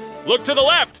see? Look to the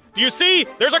left. Do you see?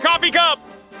 There's a coffee cup.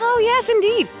 Oh, yes,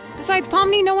 indeed. Besides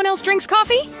Pomni, no one else drinks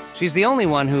coffee? She's the only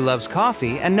one who loves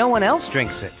coffee, and no one else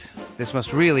drinks it. This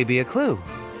must really be a clue.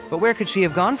 But where could she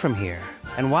have gone from here?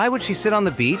 And why would she sit on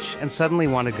the beach and suddenly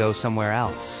want to go somewhere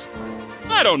else?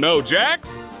 I don't know,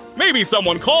 Jax. Maybe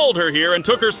someone called her here and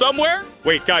took her somewhere?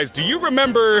 Wait, guys, do you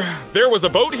remember there was a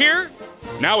boat here?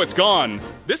 Now it's gone.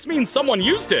 This means someone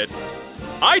used it.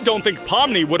 I don't think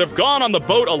Pomni would have gone on the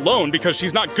boat alone because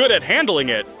she's not good at handling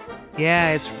it.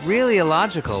 Yeah, it's really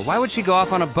illogical. Why would she go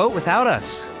off on a boat without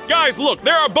us? Guys, look,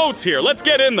 there are boats here. Let's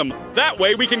get in them. That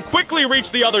way we can quickly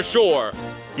reach the other shore.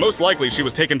 Most likely she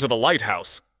was taken to the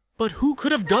lighthouse. But who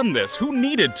could have done this? Who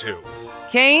needed to?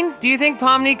 Kane, do you think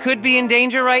Pomni could be in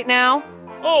danger right now?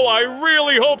 Oh, I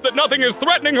really hope that nothing is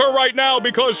threatening her right now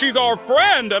because she's our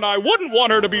friend and I wouldn't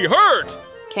want her to be hurt.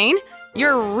 Kane,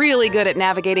 you're really good at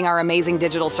navigating our amazing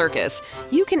digital circus.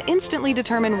 You can instantly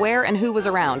determine where and who was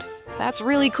around. That's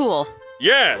really cool.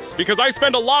 Yes, because I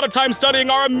spend a lot of time studying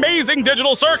our amazing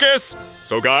digital circus.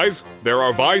 So guys, there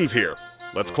are vines here.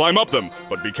 Let's climb up them,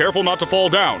 but be careful not to fall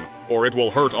down, or it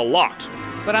will hurt a lot.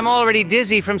 But I'm already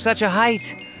dizzy from such a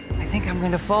height. I think I'm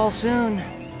going to fall soon.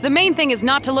 The main thing is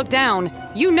not to look down.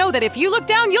 You know that if you look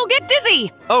down, you'll get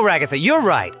dizzy. Oh, Ragatha, you're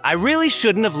right. I really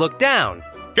shouldn't have looked down.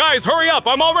 Guys, hurry up!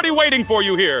 I'm already waiting for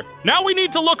you here. Now we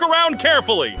need to look around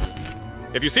carefully.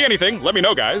 If you see anything, let me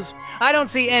know, guys. I don't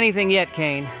see anything yet,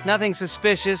 Kane. Nothing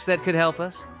suspicious that could help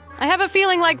us. I have a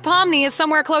feeling like Pomni is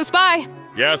somewhere close by.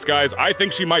 Yes, guys, I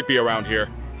think she might be around here.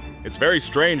 It's very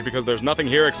strange because there's nothing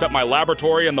here except my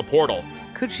laboratory and the portal.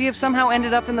 Could she have somehow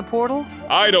ended up in the portal?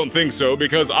 I don't think so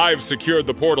because I've secured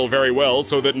the portal very well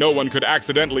so that no one could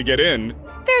accidentally get in.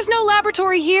 There's no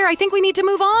laboratory here. I think we need to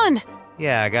move on.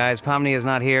 Yeah, guys, Pomni is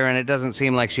not here and it doesn't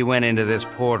seem like she went into this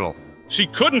portal. She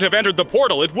couldn't have entered the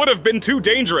portal. It would have been too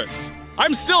dangerous.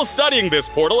 I'm still studying this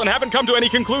portal and haven't come to any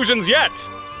conclusions yet.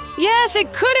 Yes,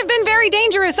 it could have been very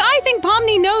dangerous. I think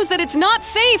Pomni knows that it's not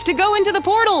safe to go into the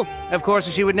portal. Of course,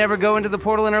 she would never go into the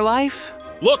portal in her life.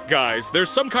 Look, guys, there's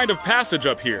some kind of passage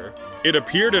up here. It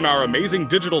appeared in our Amazing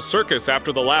Digital Circus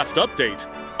after the last update.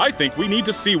 I think we need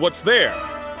to see what's there.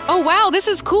 Oh wow, this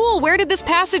is cool. Where did this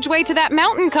passageway to that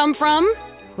mountain come from?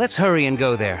 Let's hurry and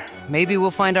go there. Maybe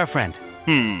we'll find our friend.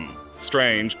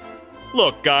 Strange.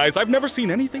 Look, guys, I've never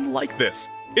seen anything like this.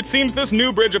 It seems this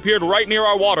new bridge appeared right near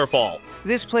our waterfall.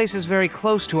 This place is very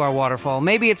close to our waterfall.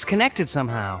 Maybe it's connected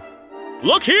somehow.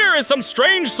 Look, here is some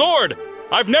strange sword.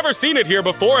 I've never seen it here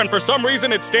before, and for some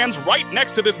reason it stands right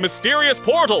next to this mysterious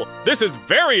portal. This is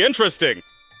very interesting.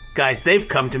 Guys, they've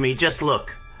come to me. Just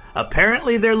look.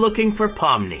 Apparently they're looking for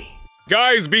Pomni.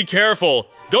 Guys, be careful.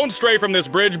 Don't stray from this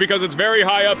bridge because it's very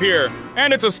high up here,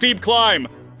 and it's a steep climb.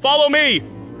 Follow me.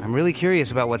 I'm really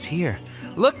curious about what's here.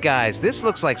 Look, guys, this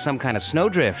looks like some kind of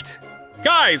snowdrift.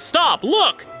 Guys, stop,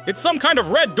 look! It's some kind of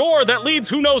red door that leads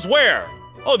who knows where.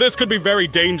 Oh, this could be very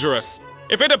dangerous.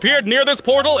 If it appeared near this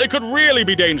portal, it could really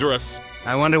be dangerous.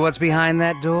 I wonder what's behind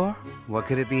that door? What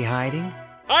could it be hiding?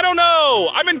 I don't know!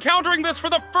 I'm encountering this for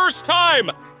the first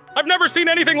time! I've never seen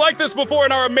anything like this before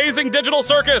in our amazing digital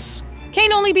circus!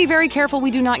 Kane, only be very careful.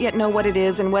 We do not yet know what it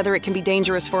is and whether it can be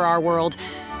dangerous for our world.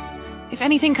 If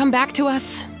anything, come back to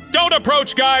us. Don't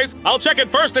approach, guys! I'll check it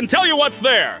first and tell you what's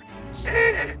there!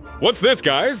 What's this,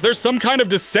 guys? There's some kind of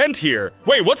descent here.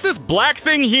 Wait, what's this black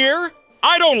thing here?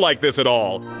 I don't like this at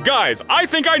all. Guys, I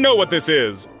think I know what this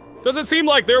is. Does it seem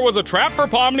like there was a trap for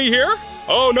Pomni here?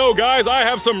 Oh no, guys, I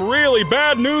have some really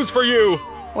bad news for you.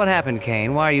 What happened,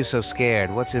 Kane? Why are you so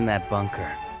scared? What's in that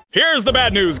bunker? Here's the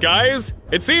bad news, guys.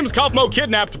 It seems Kaufmo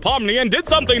kidnapped Pomni and did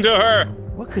something to her.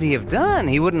 What could he have done?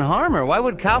 He wouldn't harm her. Why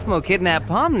would Kaufmo kidnap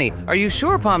Pomni? Are you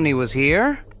sure Pomni was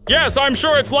here? Yes, I'm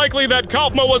sure it's likely that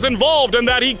Kaufmo was involved and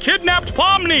that he kidnapped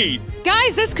Pomni.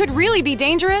 Guys, this could really be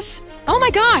dangerous. Oh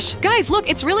my gosh, guys, look,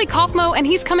 it's really Kaufmo and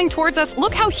he's coming towards us.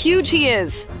 Look how huge he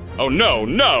is. Oh no,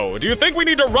 no. Do you think we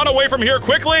need to run away from here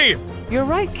quickly? You're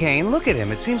right, Kane. Look at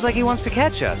him. It seems like he wants to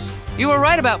catch us. You were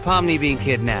right about Pomni being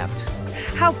kidnapped.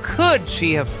 How could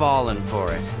she have fallen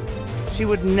for it? She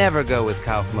would never go with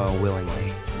Kaufmo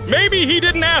willingly. Maybe he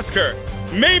didn't ask her.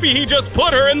 Maybe he just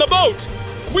put her in the boat.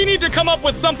 We need to come up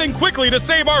with something quickly to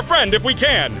save our friend if we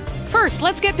can. First,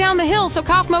 let's get down the hill so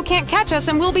Kaufmo can't catch us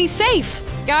and we'll be safe.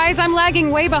 Guys, I'm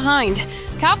lagging way behind.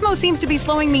 Kaufmo seems to be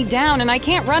slowing me down and I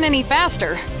can't run any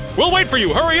faster. We'll wait for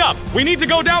you, hurry up! We need to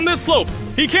go down this slope.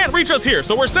 He can't reach us here,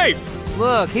 so we're safe.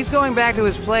 Look, he's going back to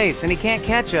his place and he can't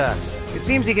catch us. It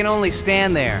seems he can only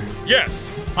stand there.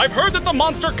 Yes, I've heard that the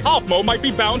monster Kaufmo might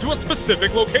be bound to a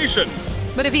specific location.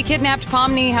 But if he kidnapped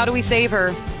Pomni, how do we save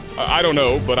her? I don't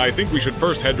know, but I think we should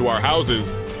first head to our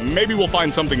houses. Maybe we'll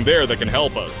find something there that can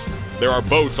help us. There are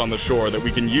boats on the shore that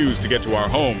we can use to get to our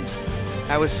homes.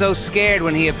 I was so scared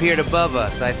when he appeared above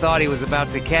us. I thought he was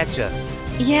about to catch us.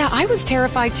 Yeah, I was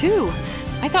terrified too.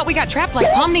 I thought we got trapped like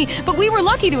Pomni, but we were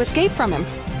lucky to escape from him.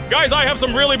 Guys, I have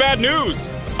some really bad news.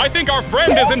 I think our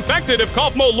friend is infected if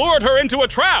Kaufmo lured her into a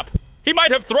trap. He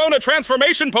might have thrown a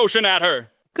transformation potion at her.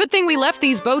 Good thing we left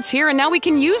these boats here and now we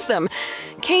can use them.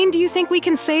 Kane, do you think we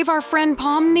can save our friend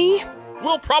Pomni?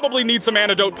 We'll probably need some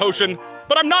antidote potion,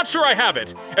 but I'm not sure I have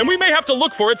it, and we may have to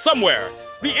look for it somewhere.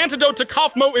 The antidote to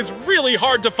Kaufmo is really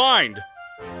hard to find.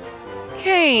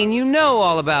 Kane, you know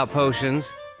all about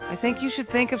potions. I think you should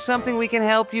think of something we can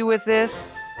help you with this.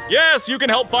 Yes, you can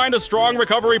help find a strong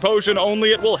recovery potion,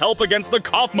 only it will help against the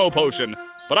Kaufmo potion.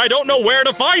 But I don't know where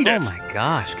to find it. Oh my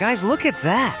gosh, guys, look at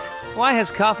that. Why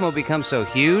has Kaufmo become so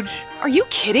huge? Are you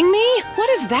kidding me? What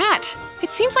is that?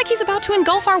 It seems like he's about to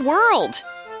engulf our world.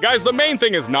 Guys, the main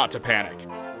thing is not to panic.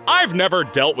 I've never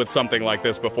dealt with something like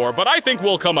this before, but I think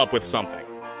we'll come up with something.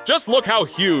 Just look how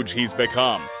huge he's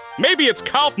become. Maybe it's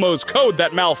Kaufmo's code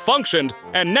that malfunctioned,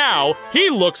 and now he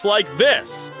looks like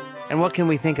this. And what can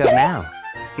we think of now?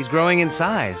 He's growing in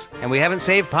size, and we haven't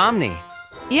saved Pomni.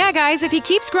 Yeah, guys, if he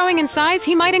keeps growing in size,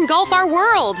 he might engulf our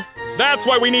world. That's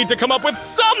why we need to come up with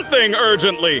something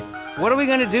urgently. What are we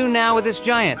gonna do now with this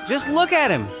giant? Just look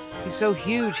at him. He's so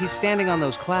huge, he's standing on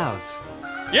those clouds.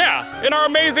 Yeah, in our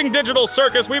Amazing Digital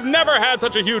Circus, we've never had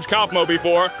such a huge Kaufmo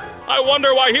before. I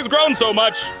wonder why he's grown so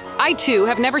much. I, too,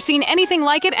 have never seen anything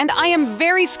like it, and I am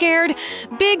very scared.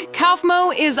 Big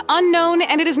Kaufmo is unknown,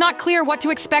 and it is not clear what to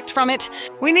expect from it.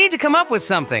 We need to come up with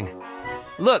something.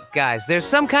 Look, guys, there's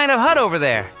some kind of hut over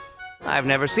there. I've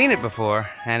never seen it before,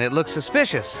 and it looks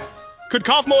suspicious. Could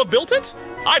Kaufmo have built it?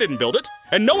 I didn't build it,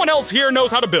 and no one else here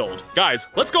knows how to build. Guys,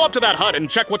 let's go up to that hut and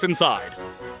check what's inside.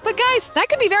 But guys, that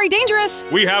could be very dangerous.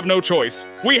 We have no choice.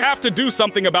 We have to do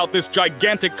something about this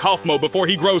gigantic Kaufmo before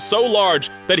he grows so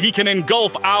large that he can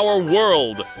engulf our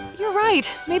world. You're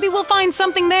right. Maybe we'll find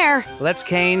something there. Let's,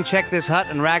 Kane, check this hut,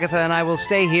 and Ragatha and I will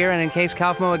stay here, and in case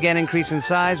Kaufmo again increases in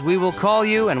size, we will call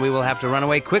you, and we will have to run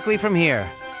away quickly from here.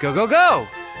 Go, go, go!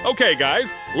 Okay,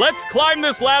 guys, let's climb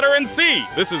this ladder and see.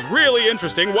 This is really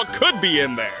interesting what could be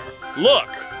in there. Look,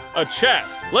 a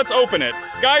chest. Let's open it.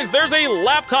 Guys, there's a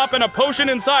laptop and a potion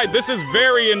inside. This is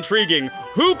very intriguing.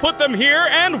 Who put them here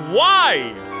and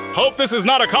why? Hope this is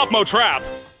not a Kaufmo trap.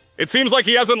 It seems like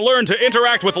he hasn't learned to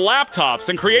interact with laptops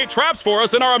and create traps for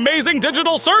us in our Amazing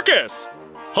Digital Circus.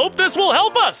 Hope this will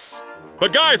help us.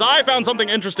 But guys, I found something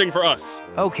interesting for us.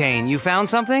 Oh, Kane, you found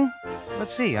something?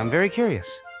 Let's see, I'm very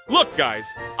curious. Look, guys,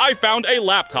 I found a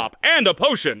laptop and a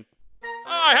potion.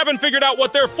 I haven't figured out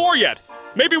what they're for yet.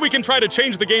 Maybe we can try to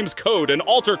change the game's code and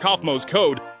alter Kaufmo's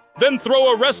code, then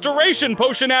throw a restoration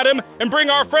potion at him and bring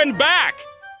our friend back.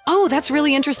 Oh, that's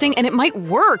really interesting, and it might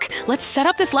work. Let's set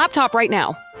up this laptop right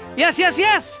now. Yes, yes,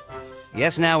 yes!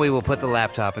 Yes, now we will put the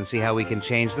laptop and see how we can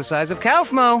change the size of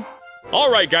Kaufmo. All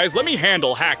right, guys, let me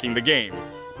handle hacking the game.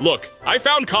 Look, I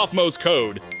found Kaufmo's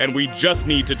code, and we just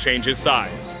need to change his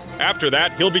size. After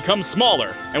that, he'll become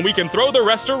smaller, and we can throw the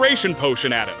restoration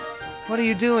potion at him. What are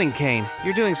you doing, Kane?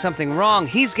 You're doing something wrong.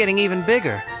 He's getting even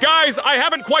bigger. Guys, I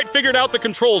haven't quite figured out the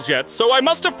controls yet, so I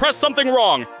must have pressed something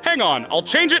wrong. Hang on, I'll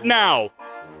change it now.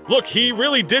 Look, he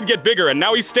really did get bigger, and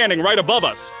now he's standing right above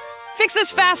us. Fix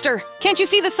this faster. Can't you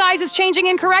see the size is changing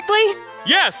incorrectly?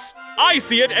 Yes, I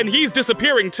see it, and he's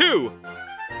disappearing too.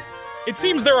 It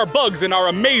seems there are bugs in our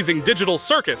Amazing Digital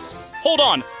Circus. Hold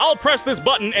on, I'll press this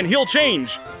button and he'll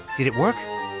change. Did it work?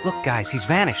 Look, guys, he's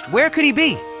vanished. Where could he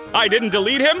be? I didn't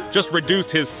delete him, just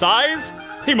reduced his size.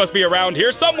 He must be around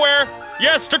here somewhere.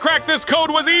 Yes, to crack this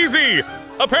code was easy.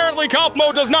 Apparently,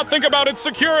 Kaufmo does not think about its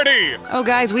security. Oh,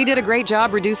 guys, we did a great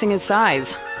job reducing his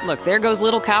size. Look, there goes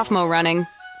little Kaufmo running.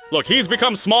 Look, he's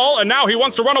become small, and now he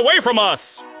wants to run away from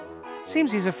us.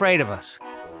 Seems he's afraid of us.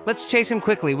 Let's chase him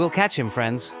quickly. We'll catch him,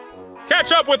 friends.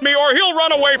 Catch up with me, or he'll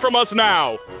run away from us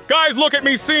now. Guys, look at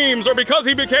me seams, or because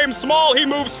he became small, he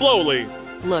moves slowly.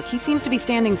 Look, he seems to be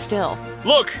standing still.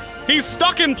 Look, he's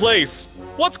stuck in place.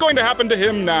 What's going to happen to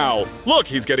him now? Look,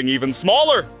 he's getting even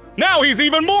smaller. Now he's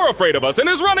even more afraid of us and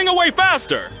is running away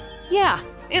faster. Yeah,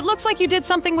 it looks like you did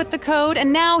something with the code,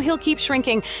 and now he'll keep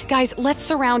shrinking. Guys, let's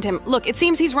surround him. Look, it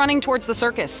seems he's running towards the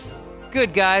circus.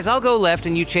 Good, guys. I'll go left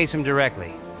and you chase him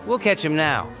directly. We'll catch him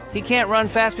now. He can't run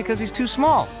fast because he's too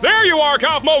small. There you are,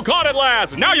 Kaufmo, caught at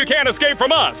last. Now you can't escape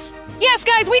from us. Yes,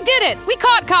 guys, we did it! We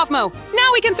caught Kaufmo!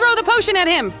 Now we can throw the potion at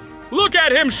him! Look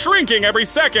at him shrinking every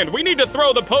second. We need to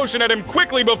throw the potion at him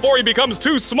quickly before he becomes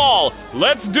too small.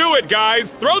 Let's do it,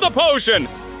 guys. Throw the potion.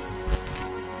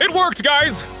 It worked,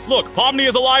 guys. Look, Pomni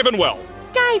is alive and well.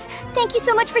 Guys, thank you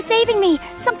so much for saving me.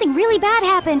 Something really bad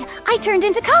happened. I turned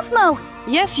into Kaufmo.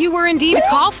 Yes, you were indeed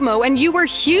Kaufmo, and you were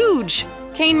huge.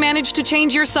 Kane managed to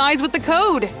change your size with the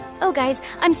code. Oh, guys,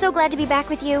 I'm so glad to be back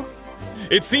with you.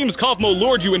 It seems Kaufmo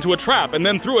lured you into a trap and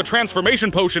then threw a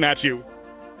transformation potion at you.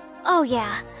 Oh,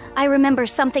 yeah. I remember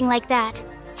something like that.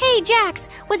 Hey, Jax,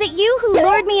 was it you who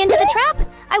lured me into the trap?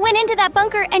 I went into that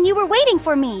bunker and you were waiting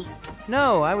for me.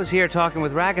 No, I was here talking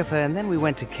with Ragatha and then we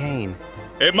went to Kane.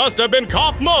 It must have been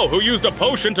Kaufmo who used a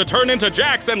potion to turn into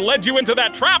Jax and led you into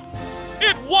that trap.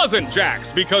 It wasn't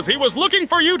Jax because he was looking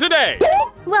for you today.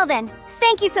 Well then,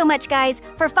 thank you so much, guys,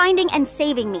 for finding and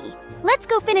saving me. Let's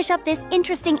go finish up this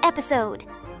interesting episode.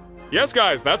 Yes,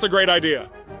 guys, that's a great idea.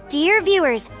 Dear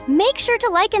viewers, make sure to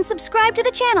like and subscribe to the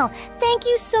channel. Thank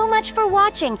you so much for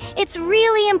watching. It's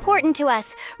really important to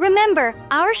us. Remember,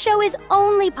 our show is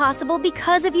only possible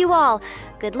because of you all.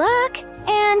 Good luck,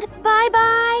 and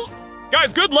bye-bye.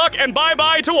 Guys, good luck and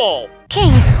bye-bye to all.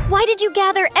 Kane, why did you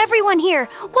gather everyone here?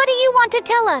 What do you want to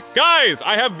tell us? Guys,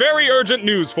 I have very urgent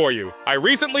news for you. I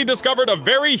recently discovered a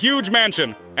very huge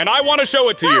mansion, and I want to show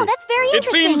it to you. Wow, that's very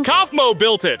interesting. It seems Kaufmo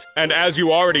built it. And as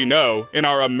you already know, in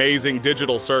our amazing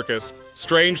digital circus,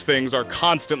 strange things are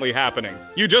constantly happening.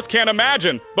 You just can't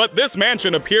imagine, but this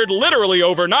mansion appeared literally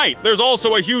overnight. There's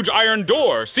also a huge iron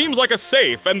door, seems like a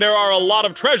safe, and there are a lot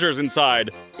of treasures inside.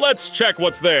 Let's check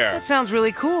what's there. That sounds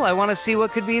really cool. I want to see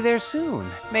what could be there soon.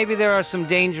 Maybe there are some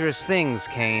dangerous things,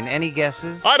 Kane. Any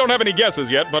guesses? I don't have any guesses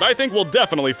yet, but I think we'll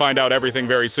definitely find out everything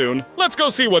very soon. Let's go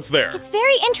see what's there. It's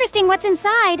very interesting what's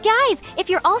inside. Guys, if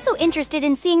you're also interested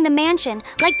in seeing the mansion,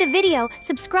 like the video,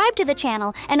 subscribe to the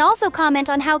channel, and also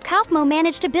comment on how Kaufmo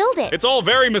managed to build it. It's all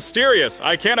very mysterious.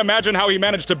 I can't imagine how he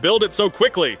managed to build it so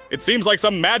quickly. It seems like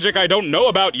some magic I don't know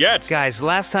about yet. Guys,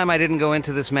 last time I didn't go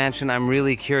into this mansion. I'm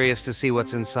really curious to see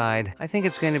what's inside. I think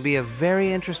it's going to be a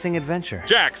very interesting adventure.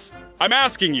 Jax, I'm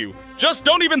asking you, just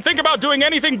don't even think about doing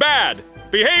anything bad.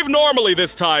 Behave normally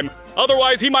this time,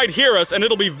 otherwise he might hear us and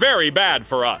it'll be very bad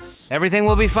for us. Everything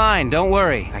will be fine, don't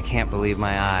worry. I can't believe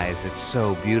my eyes. It's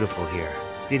so beautiful here.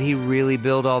 Did he really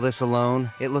build all this alone?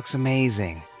 It looks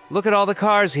amazing. Look at all the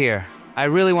cars here. I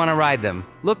really want to ride them.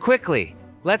 Look quickly.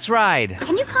 Let's ride.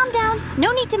 Can you calm down?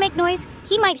 No need to make noise.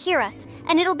 He might hear us,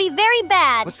 and it'll be very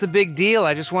bad. What's the big deal?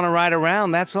 I just want to ride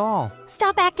around, that's all.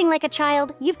 Stop acting like a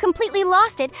child. You've completely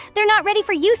lost it. They're not ready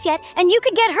for use yet, and you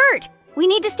could get hurt. We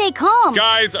need to stay calm.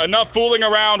 Guys, enough fooling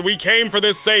around. We came for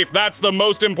this safe. That's the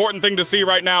most important thing to see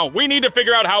right now. We need to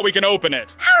figure out how we can open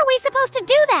it. How are we supposed to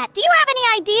do that? Do you have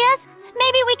any ideas?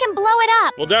 Maybe we can blow it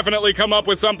up. We'll definitely come up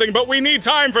with something, but we need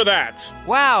time for that.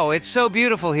 Wow, it's so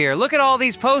beautiful here. Look at all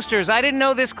these posters. I didn't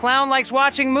know this clown likes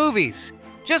watching movies.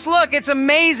 Just look, it's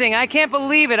amazing. I can't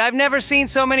believe it. I've never seen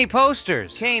so many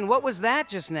posters. Kane, what was that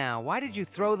just now? Why did you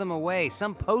throw them away?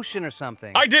 Some potion or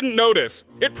something? I didn't notice.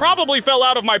 It probably fell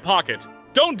out of my pocket.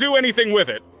 Don't do anything with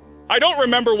it. I don't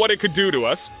remember what it could do to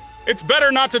us. It's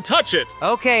better not to touch it.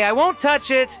 Okay, I won't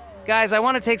touch it. Guys, I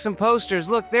want to take some posters.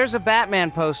 Look, there's a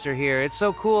Batman poster here. It's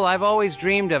so cool. I've always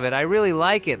dreamed of it. I really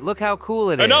like it. Look how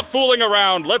cool it is. Enough fooling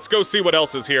around. Let's go see what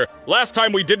else is here. Last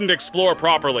time we didn't explore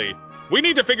properly. We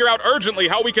need to figure out urgently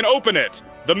how we can open it.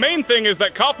 The main thing is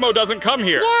that Kaufmo doesn't come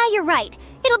here. Yeah, you're right.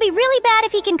 It'll be really bad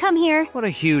if he can come here. What a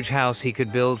huge house he could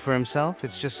build for himself.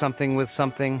 It's just something with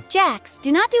something. Jax,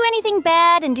 do not do anything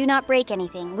bad and do not break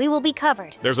anything. We will be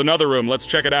covered. There's another room. Let's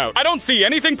check it out. I don't see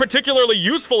anything particularly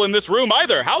useful in this room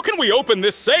either. How can we open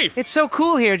this safe? It's so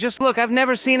cool here. Just look, I've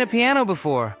never seen a piano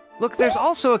before. Look, there's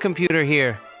also a computer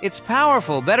here. It's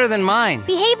powerful, better than mine.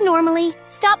 Behave normally.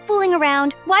 Stop fooling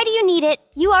around. Why do you need it?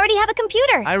 You already have a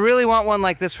computer. I really want one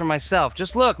like this for myself.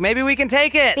 Just look, maybe we can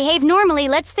take it. Behave normally.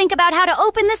 Let's think about how to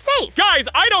open the safe. Guys,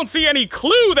 I don't see any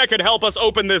clue that could help us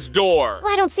open this door.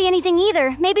 Well, I don't see anything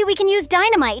either. Maybe we can use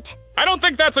dynamite. I don't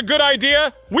think that's a good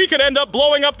idea. We could end up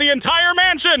blowing up the entire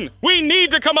mansion. We need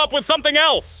to come up with something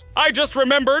else. I just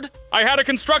remembered. I had a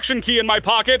construction key in my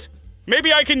pocket.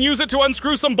 Maybe I can use it to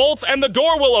unscrew some bolts and the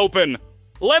door will open.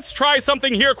 Let's try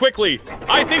something here quickly.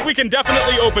 I think we can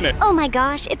definitely open it. Oh my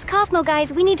gosh, it's Kaufmo,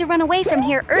 guys. We need to run away from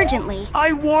here urgently.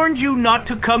 I warned you not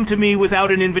to come to me without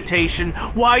an invitation.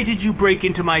 Why did you break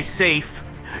into my safe?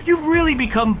 You've really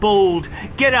become bold.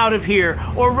 Get out of here,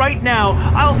 or right now,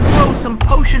 I'll throw some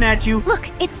potion at you. Look,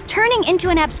 it's turning into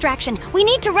an abstraction. We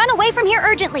need to run away from here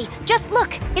urgently. Just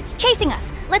look, it's chasing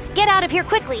us. Let's get out of here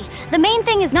quickly. The main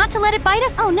thing is not to let it bite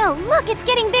us. Oh no, look, it's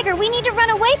getting bigger. We need to run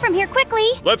away from here quickly.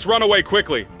 Let's run away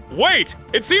quickly. Wait,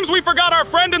 it seems we forgot our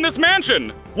friend in this mansion.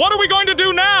 What are we going to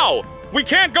do now? We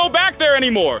can't go back there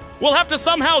anymore. We'll have to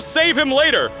somehow save him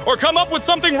later, or come up with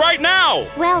something right now.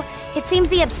 Well, it seems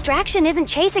the abstraction isn't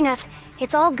chasing us.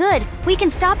 It's all good. We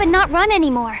can stop and not run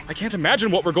anymore. I can't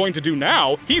imagine what we're going to do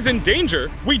now. He's in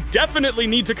danger. We definitely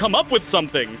need to come up with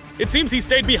something. It seems he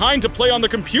stayed behind to play on the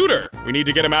computer. We need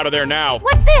to get him out of there now.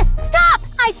 What's this? Stop!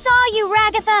 I saw you,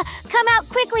 Ragatha. Come out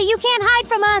quickly. You can't hide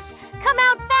from us. come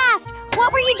out fast!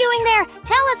 What were you doing there?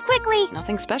 Tell us quickly!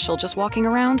 Nothing special, just walking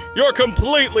around. You're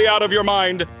completely out of your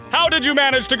mind. How did you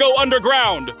manage to go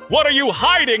underground? What are you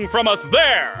hiding from us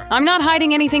there? I'm not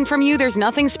hiding anything from you, there's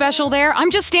nothing special there.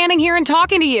 I'm just standing here and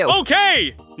talking to you.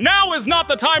 Okay! Now is not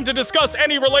the time to discuss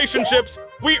any relationships.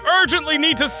 We urgently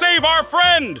need to save our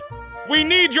friend. We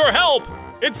need your help.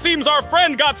 It seems our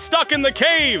friend got stuck in the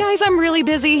cave. Guys, I'm really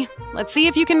busy. Let's see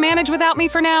if you can manage without me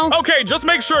for now. Okay, just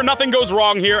make sure nothing goes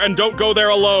wrong here and don't go there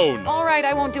alone. All right,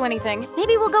 I won't do anything.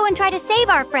 Maybe we'll go and try to save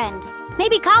our friend.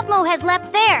 Maybe Cosmo has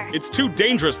left there. It's too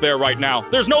dangerous there right now.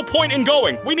 There's no point in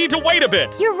going. We need to wait a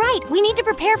bit. You're right. We need to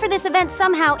prepare for this event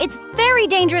somehow. It's very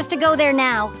dangerous to go there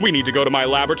now. We need to go to my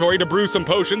laboratory to brew some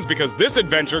potions because this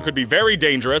adventure could be very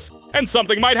dangerous and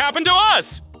something might happen to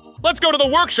us. Let's go to the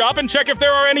workshop and check if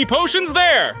there are any potions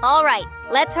there. All right,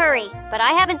 let's hurry. But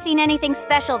I haven't seen anything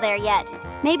special there yet.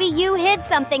 Maybe you hid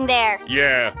something there.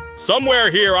 Yeah,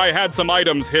 somewhere here I had some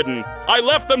items hidden. I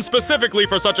left them specifically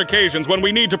for such occasions when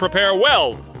we need to prepare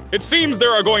well. It seems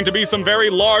there are going to be some very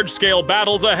large-scale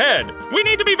battles ahead. We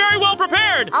need to be very well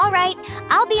prepared. All right,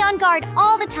 I'll be on guard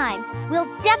all the time. We'll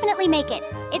definitely make it.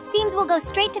 It seems we'll go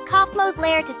straight to Kaufmo's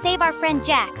lair to save our friend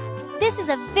Jax. This is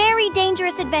a very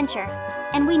dangerous adventure,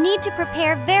 and we need to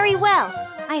prepare very well.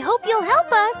 I hope you'll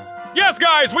help us. Yes,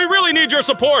 guys, we really need your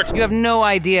support. You have no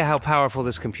idea how powerful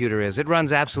this computer is. It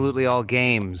runs absolutely all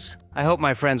games. I hope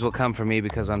my friends will come for me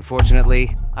because,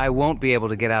 unfortunately, I won't be able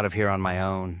to get out of here on my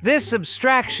own. This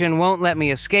abstraction won't let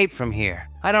me escape from here.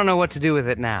 I don't know what to do with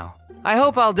it now. I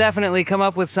hope I'll definitely come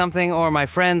up with something or my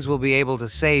friends will be able to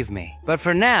save me. But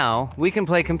for now, we can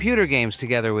play computer games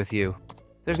together with you.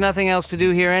 There's nothing else to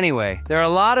do here anyway. There are a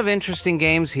lot of interesting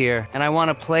games here, and I want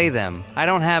to play them. I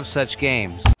don't have such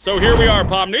games. So here we are,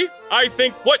 Pomni. I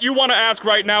think what you want to ask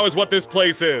right now is what this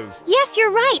place is. Yes, you're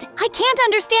right. I can't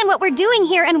understand what we're doing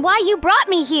here and why you brought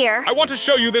me here. I want to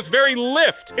show you this very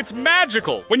lift. It's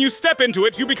magical. When you step into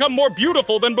it, you become more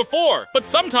beautiful than before. But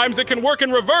sometimes it can work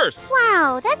in reverse.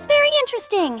 Wow, that's very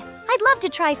interesting. I'd love to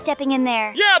try stepping in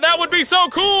there. Yeah, that would be so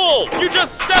cool. You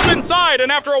just step inside,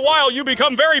 and after a while, you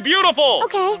become very beautiful.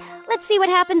 Okay, let's see what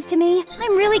happens to me.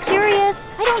 I'm really curious.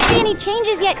 I don't see any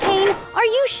changes yet, Kane. Are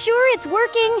you sure it's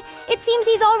working? It seems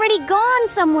he's already gone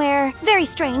somewhere. Very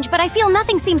strange, but I feel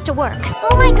nothing seems to work.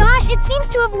 Oh my gosh, it seems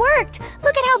to have worked.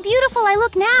 Look at how beautiful I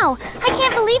look now. I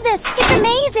can't believe this. It's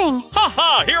amazing.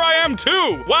 Haha, here I am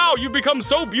too. Wow, you've become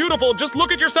so beautiful. Just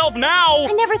look at yourself now.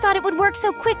 I never thought it would work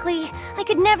so quickly. I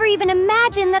could never even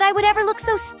imagine that I would ever look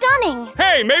so stunning.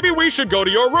 Hey, maybe we should go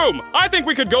to your room. I think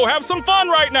we could go have some fun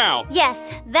right now.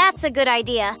 Yes, that's a good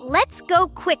idea. Let's go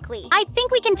quickly. I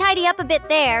think we can tidy up a bit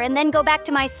there and then go back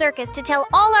to my circus to tell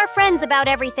all our friends about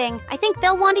everything. I think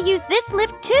they'll want to use this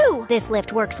lift too. This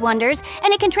lift works wonders,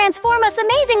 and it can transform us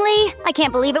amazingly. I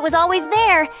can't believe it was always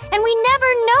there, and we never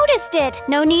noticed it.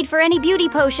 No need for any beauty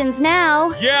potions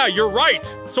now. Yeah, you're right.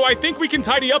 So I think we can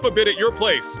tidy up a bit at your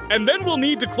place. And then we'll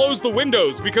need to close the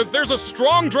windows because there's a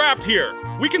strong draft here.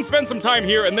 We can spend some time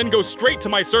here and then go straight to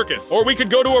my circus. Or we could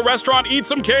go to a restaurant, eat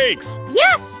some cakes.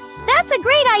 Yes! That's a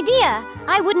great idea.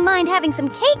 I wouldn't mind having some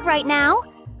cake right now.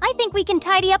 I think we can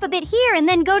tidy up a bit here and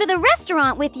then go to the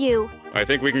restaurant with you. I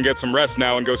think we can get some rest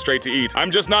now and go straight to eat.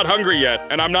 I'm just not hungry yet,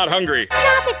 and I'm not hungry.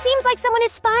 Stop! It seems like someone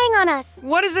is spying on us.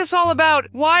 What is this all about?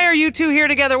 Why are you two here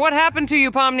together? What happened to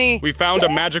you, Pomni? We found a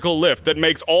magical lift that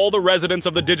makes all the residents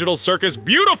of the digital circus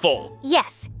beautiful.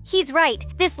 Yes, he's right.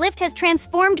 This lift has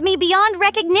transformed me beyond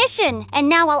recognition, and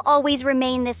now I'll always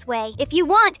remain this way. If you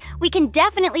want, we can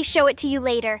definitely show it to you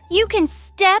later. You can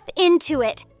step into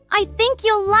it. I think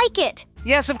you'll like it.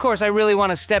 Yes, of course, I really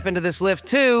want to step into this lift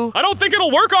too. I don't think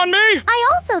it'll work on me! I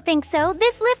also think so.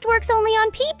 This lift works only on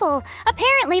people.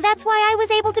 Apparently, that's why I was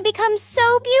able to become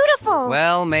so beautiful.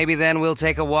 Well, maybe then we'll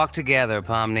take a walk together,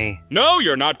 Pomni. No,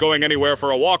 you're not going anywhere for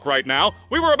a walk right now.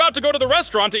 We were about to go to the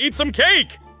restaurant to eat some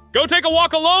cake. Go take a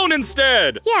walk alone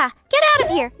instead. Yeah, get out of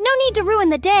here. No need to ruin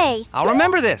the day. I'll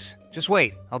remember this. Just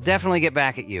wait. I'll definitely get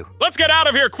back at you. Let's get out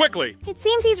of here quickly. It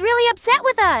seems he's really upset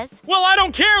with us. Well, I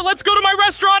don't care. Let's go to my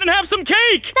restaurant and have some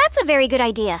cake. That's a very good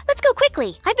idea. Let's go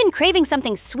quickly. I've been craving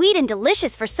something sweet and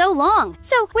delicious for so long.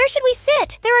 So, where should we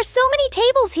sit? There are so many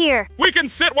tables here. We can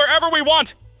sit wherever we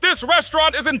want. This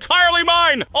restaurant is entirely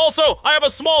mine! Also, I have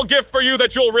a small gift for you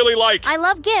that you'll really like. I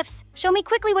love gifts. Show me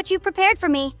quickly what you've prepared for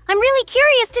me. I'm really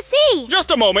curious to see.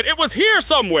 Just a moment, it was here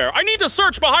somewhere. I need to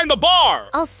search behind the bar.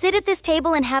 I'll sit at this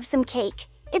table and have some cake.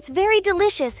 It's very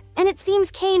delicious, and it seems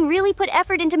Kane really put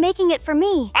effort into making it for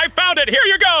me. I found it! Here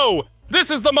you go! This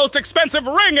is the most expensive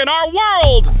ring in our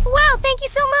world! Wow, thank you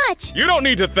so much! You don't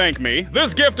need to thank me.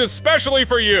 This gift is specially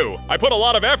for you. I put a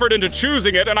lot of effort into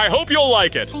choosing it, and I hope you'll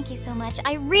like it. Thank you so much.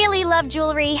 I really love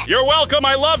jewelry. You're welcome.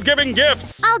 I love giving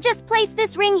gifts. I'll just place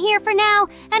this ring here for now,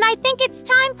 and I think it's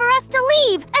time for us to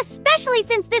leave, especially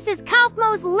since this is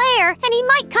Kaufmo's lair, and he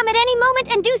might come at any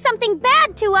moment and do something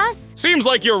bad to us. Seems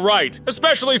like you're right,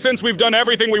 especially since we've done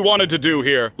everything we wanted to do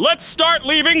here. Let's start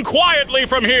leaving quietly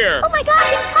from here. Oh my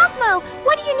gosh, it's Kaufmo!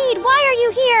 What do you need? Why are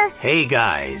you here? Hey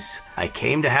guys, I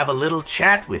came to have a little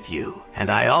chat with you, and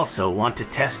I also want to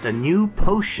test a new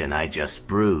potion I just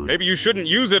brewed. Maybe you shouldn't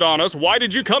use it on us. Why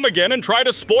did you come again and try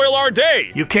to spoil our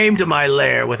day? You came to my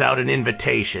lair without an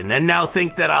invitation, and now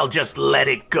think that I'll just let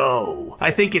it go. I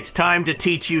think it's time to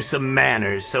teach you some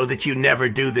manners so that you never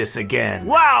do this again.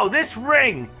 Wow, this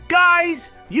ring!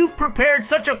 Guys, you've prepared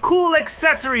such a cool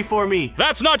accessory for me!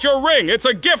 That's not your ring! It's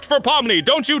a gift for Pomni!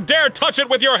 Don't you dare touch it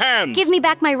with your hands! Give me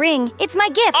back my ring. It's my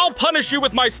gift. I'll punish you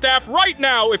with my staff right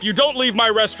now if you don't leave my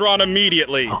restaurant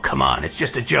immediately! Oh, come on, it's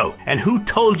just a joke. And who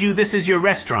told you this is your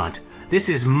restaurant? This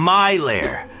is my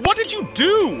lair. What did you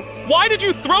do? Why did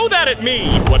you throw that at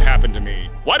me? What happened to me?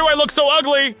 Why do I look so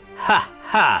ugly? Ha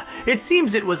ha! It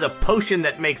seems it was a potion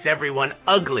that makes everyone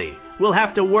ugly. We'll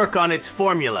have to work on its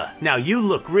formula. Now, you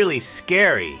look really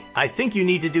scary. I think you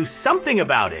need to do something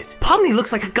about it. Pomni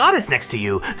looks like a goddess next to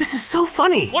you. This is so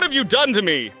funny. What have you done to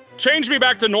me? Change me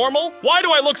back to normal? Why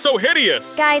do I look so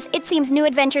hideous? Guys, it seems new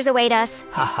adventures await us.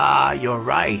 Haha, you're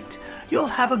right. You'll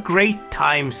have a great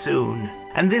time soon.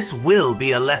 And this will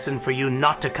be a lesson for you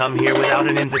not to come here without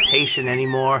an invitation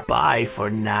anymore. Bye for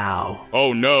now.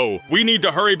 Oh no, we need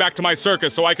to hurry back to my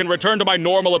circus so I can return to my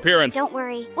normal appearance. Don't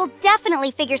worry. We'll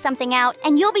definitely figure something out,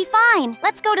 and you'll be fine.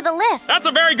 Let's go to the lift. That's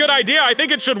a very good idea. I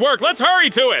think it should work. Let's hurry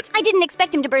to it. I didn't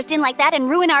expect him to burst in like that and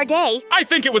ruin our day. I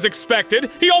think it was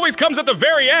expected. He always comes at the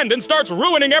very end and starts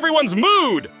ruining everyone's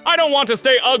mood. I don't want to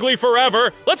stay ugly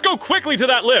forever. Let's go quickly to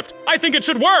that lift. I think it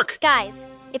should work. Guys,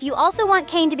 if you also want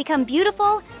Kane to become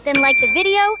beautiful, then like the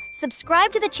video,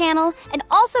 subscribe to the channel, and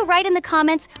also write in the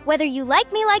comments whether you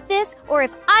like me like this or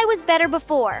if I was better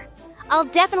before. I'll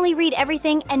definitely read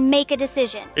everything and make a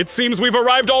decision. It seems we've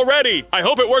arrived already. I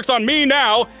hope it works on me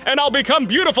now, and I'll become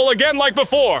beautiful again like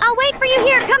before. I'll wait for you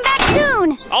here. Come back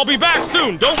soon. I'll be back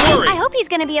soon. Don't worry. I hope he's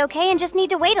gonna be okay and just need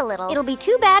to wait a little. It'll be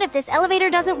too bad if this elevator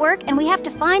doesn't work and we have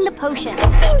to find the potion. It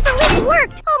seems the lift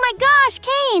worked. Oh my gosh,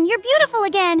 Kane, you're beautiful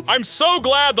again. I'm so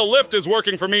glad the lift is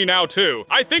working for me now, too.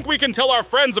 I think we can tell our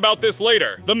friends about this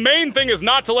later. The main thing is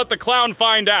not to let the clown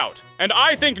find out. And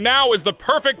I think now is the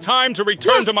perfect time to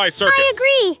return to my circus. I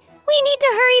agree. We need to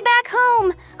hurry back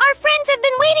home. Our friends have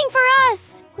been waiting for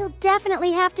us. We'll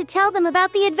definitely have to tell them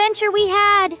about the adventure we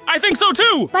had. I think so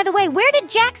too! By the way, where did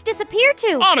Jax disappear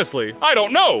to? Honestly, I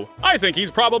don't know. I think he's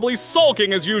probably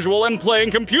sulking as usual and playing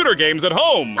computer games at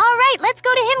home. All right, let's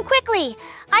go to him quickly.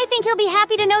 I think he'll be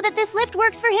happy to know that this lift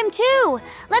works for him too.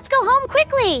 Let's go home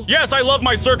quickly. Yes, I love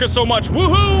my circus so much.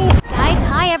 Woohoo! Guys,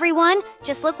 hi everyone.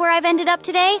 Just look where I've ended up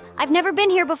today. I've never been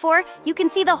here before. You can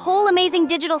see the whole Amazing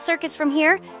Digital Circus from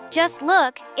here. Just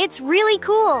look. It's really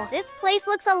cool. This place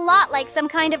looks a lot like some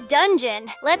kind of dungeon.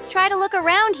 Let's try to look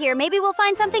around here. Maybe we'll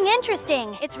find something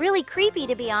interesting. It's really creepy,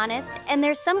 to be honest. And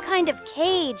there's some kind of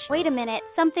cage. Wait a minute.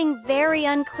 Something very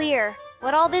unclear.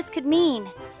 What all this could mean.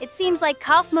 It seems like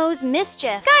Kaufmo's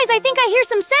mischief. Guys, I think I hear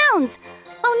some sounds.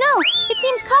 Oh no, it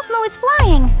seems Kaufmo is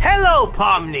flying. Hello,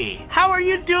 Pomni. How are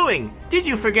you doing? Did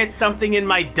you forget something in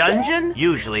my dungeon?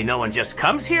 Usually no one just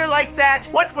comes here like that.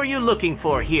 What were you looking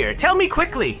for here? Tell me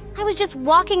quickly. I was just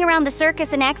walking around the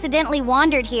circus and accidentally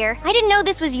wandered here. I didn't know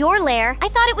this was your lair. I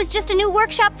thought it was just a new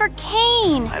workshop for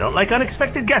Kane. I don't like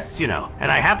unexpected guests, you know.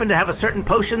 And I happen to have a certain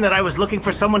potion that I was looking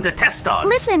for someone to test on.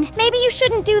 Listen, maybe you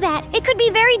shouldn't do that. It could be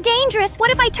very dangerous.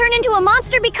 What if I turn into a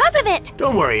monster because of it?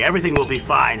 Don't worry, everything will be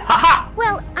fine. Ha-ha!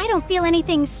 Well, I don't feel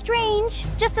anything strange.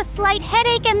 Just a slight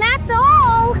headache and that's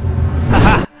all.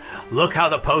 Ha-ha! Look how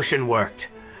the potion worked.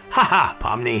 Ha-ha,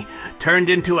 Pomni. Turned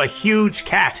into a huge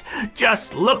cat.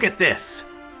 Just look at this.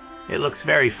 It looks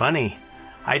very funny.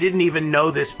 I didn't even know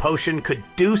this potion could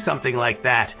do something like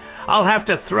that. I'll have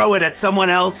to throw it at someone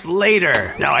else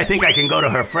later. Now I think I can go to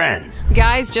her friends.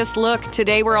 Guys, just look.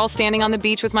 Today we're all standing on the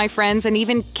beach with my friends, and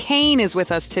even Kane is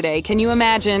with us today. Can you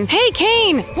imagine? Hey,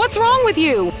 Kane! What's wrong with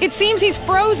you? It seems he's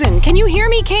frozen. Can you hear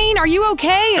me, Kane? Are you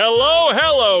okay?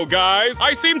 Hello, guys.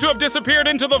 I seem to have disappeared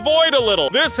into the void a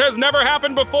little. This has never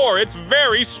happened before. It's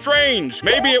very strange.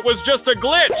 Maybe it was just a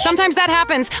glitch. Sometimes that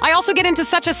happens. I also get into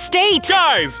such a state.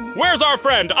 Guys, where's our friend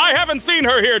friend. I haven't seen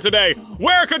her here today.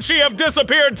 Where could she have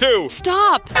disappeared to?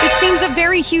 Stop! It seems a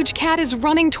very huge cat is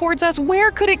running towards us.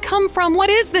 Where could it come from? What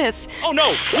is this? Oh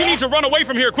no, we need to run away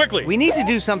from here quickly. We need to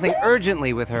do something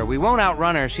urgently with her. We won't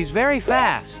outrun her. She's very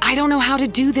fast. I don't know how to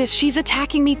do this. She's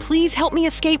attacking me. Please help me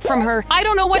escape from her. I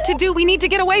don't know what to do. We need to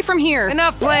get away from here.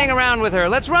 Enough playing around with her.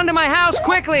 Let's run to my house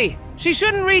quickly. She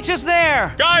shouldn't reach us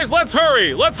there. Guys, let's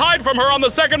hurry. Let's hide from her on the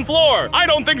second floor. I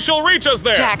don't think she'll reach us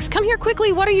there. Jax, come here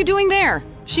quickly. What are you doing there?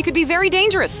 She could be very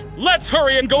dangerous. Let's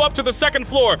hurry and go up to the second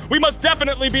floor. We must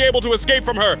definitely be able to escape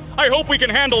from her. I hope we can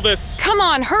handle this. Come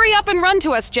on, hurry up and run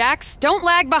to us, Jax. Don't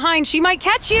lag behind. She might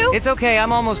catch you. It's okay.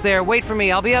 I'm almost there. Wait for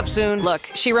me. I'll be up soon. Look,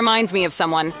 she reminds me of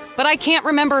someone, but I can't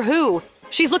remember who.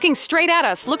 She's looking straight at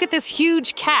us. Look at this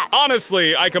huge cat.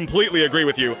 Honestly, I completely agree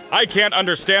with you. I can't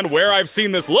understand where I've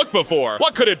seen this look before.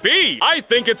 What could it be? I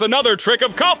think it's another trick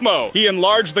of Kaufmo. He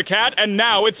enlarged the cat and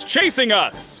now it's chasing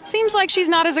us. Seems like she's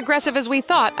not as aggressive as we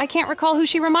thought. I can't recall who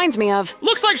she reminds me of.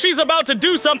 Looks like she's about to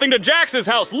do something to Jax's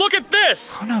house. Look at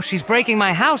this. Oh no, she's breaking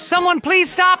my house. Someone please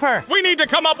stop her. We need to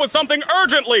come up with something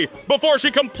urgently before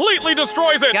she completely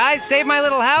destroys it. Guys, save my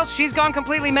little house. She's gone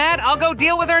completely mad. I'll go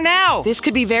deal with her now. This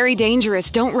could be very dangerous.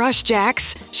 Don't rush,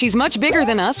 Jax. She's much bigger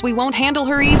than us. We won't handle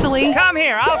her easily. Come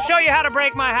here. I'll show you how to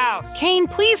break my house. Kane,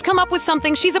 please come up with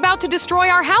something. She's about to destroy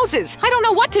our houses. I don't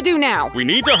know what to do now. We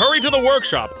need to hurry to the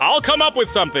workshop. I'll come up with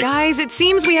something. Guys, it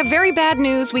seems we have very bad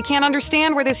news. We can't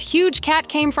understand where this huge cat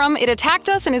came from. It attacked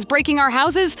us and is breaking our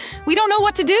houses. We don't know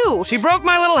what to do. She broke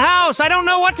my little house. I don't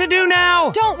know what to do now.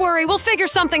 Don't worry. We'll figure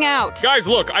something out. Guys,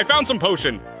 look, I found some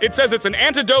potion. It says it's an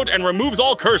antidote and removes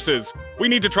all curses. We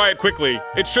need to try it quickly.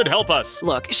 It should help us.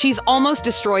 Look, she's almost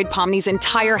destroyed Pomni's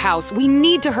entire house. We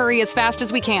need to hurry as fast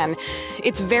as we can.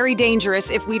 It's very dangerous.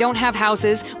 If we don't have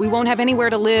houses, we won't have anywhere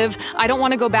to live. I don't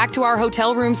want to go back to our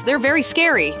hotel rooms. They're very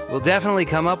scary. We'll definitely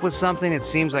come up with something. It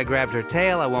seems I grabbed her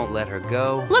tail. I won't let her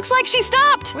go. Looks like she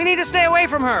stopped. We need to stay away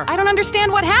from her. I don't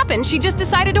understand what happened. She just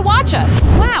decided to watch us.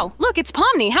 Wow, look, it's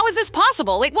Pomni. How is this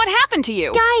possible? Like, what happened to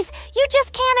you? Guys, you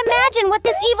just can't imagine what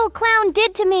this evil clown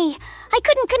did to me. I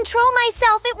couldn't control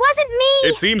myself. It wasn't me.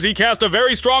 It seems he cast a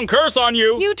very strong curse on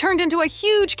you. You turned into a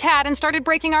huge cat and started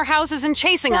breaking our houses and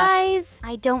chasing us. Guys,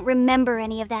 I don't remember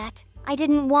any of that. I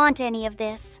didn't want any of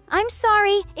this. I'm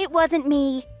sorry, it wasn't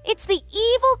me. It's the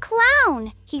evil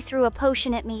clown. He threw a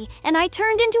potion at me, and I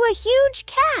turned into a huge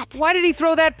cat. Why did he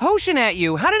throw that potion at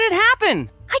you? How did it happen?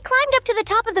 I climbed up to the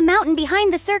top of the mountain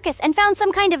behind the circus and found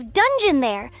some kind of dungeon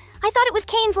there. I thought it was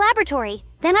Kane's laboratory.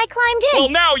 Then I climbed in. Well,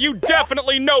 now you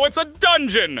definitely know it's a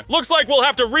dungeon. Looks like we'll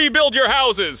have to rebuild your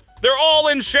houses. They're all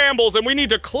in shambles and we need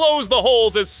to close the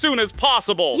holes as soon as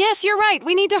possible. Yes, you're right.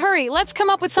 We need to hurry. Let's come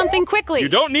up with something quickly. You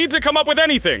don't need to come up with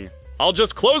anything. I'll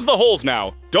just close the holes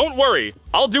now. Don't worry.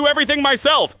 I'll do everything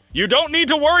myself. You don't need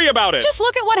to worry about it. Just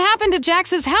look at what happened to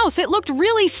Jax's house. It looked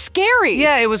really scary.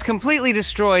 Yeah, it was completely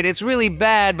destroyed. It's really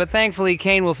bad, but thankfully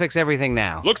Kane will fix everything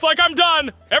now. Looks like I'm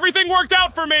done. Everything worked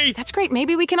out for me. That's great.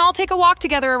 Maybe we can all take a walk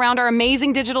together around our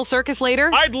amazing digital circus later.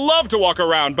 I'd love to walk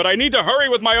around, but I need to hurry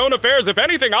with my own affairs. If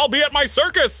anything, I'll be at my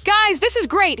circus. Guys, this is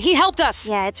great. He helped us.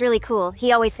 Yeah, it's really cool.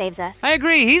 He always saves us. I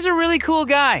agree. He's a really cool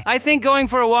guy. I think going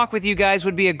for a walk with you guys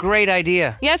would be a great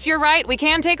idea. Yes, you're right. We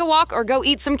can take a walk or go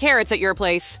eat some carrots at your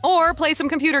place. Or play some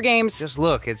computer games. Just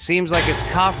look, it seems like it's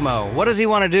Kaufmo. What does he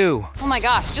want to do? Oh my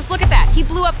gosh, just look at that. He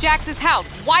blew up Jax's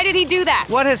house. Why did he do that?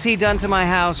 What has he done to my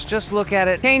house? Just look at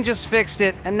it. Kane just fixed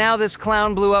it, and now this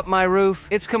clown blew up my roof.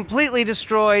 It's completely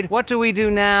destroyed. What do we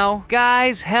do now?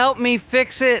 Guys, help me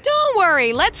fix it. Don't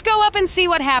worry, let's go up and see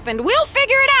what happened. We'll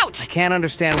figure it out. I can't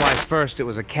understand why first it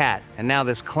was a cat, and now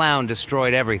this clown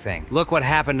destroyed everything. Look what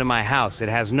happened to my house. It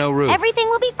has no roof. Everything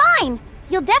will be fine.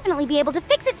 You'll definitely be able to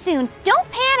fix it soon. Don't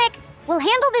panic. We'll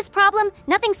handle this problem.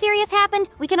 Nothing serious happened.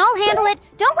 We can all handle it.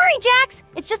 Don't worry, Jax.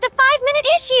 It's just a 5-minute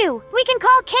issue. We can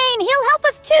call Kane. He'll help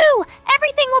us too.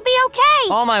 Everything will be okay.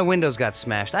 All my windows got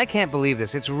smashed. I can't believe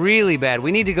this. It's really bad.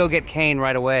 We need to go get Kane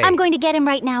right away. I'm going to get him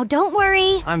right now. Don't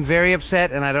worry. I'm very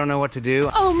upset and I don't know what to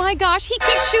do. Oh my gosh, he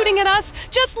keeps shooting at us.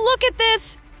 Just look at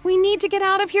this. We need to get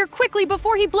out of here quickly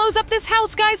before he blows up this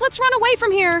house, guys. Let's run away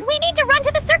from here. We need to run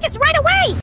to the circus right away.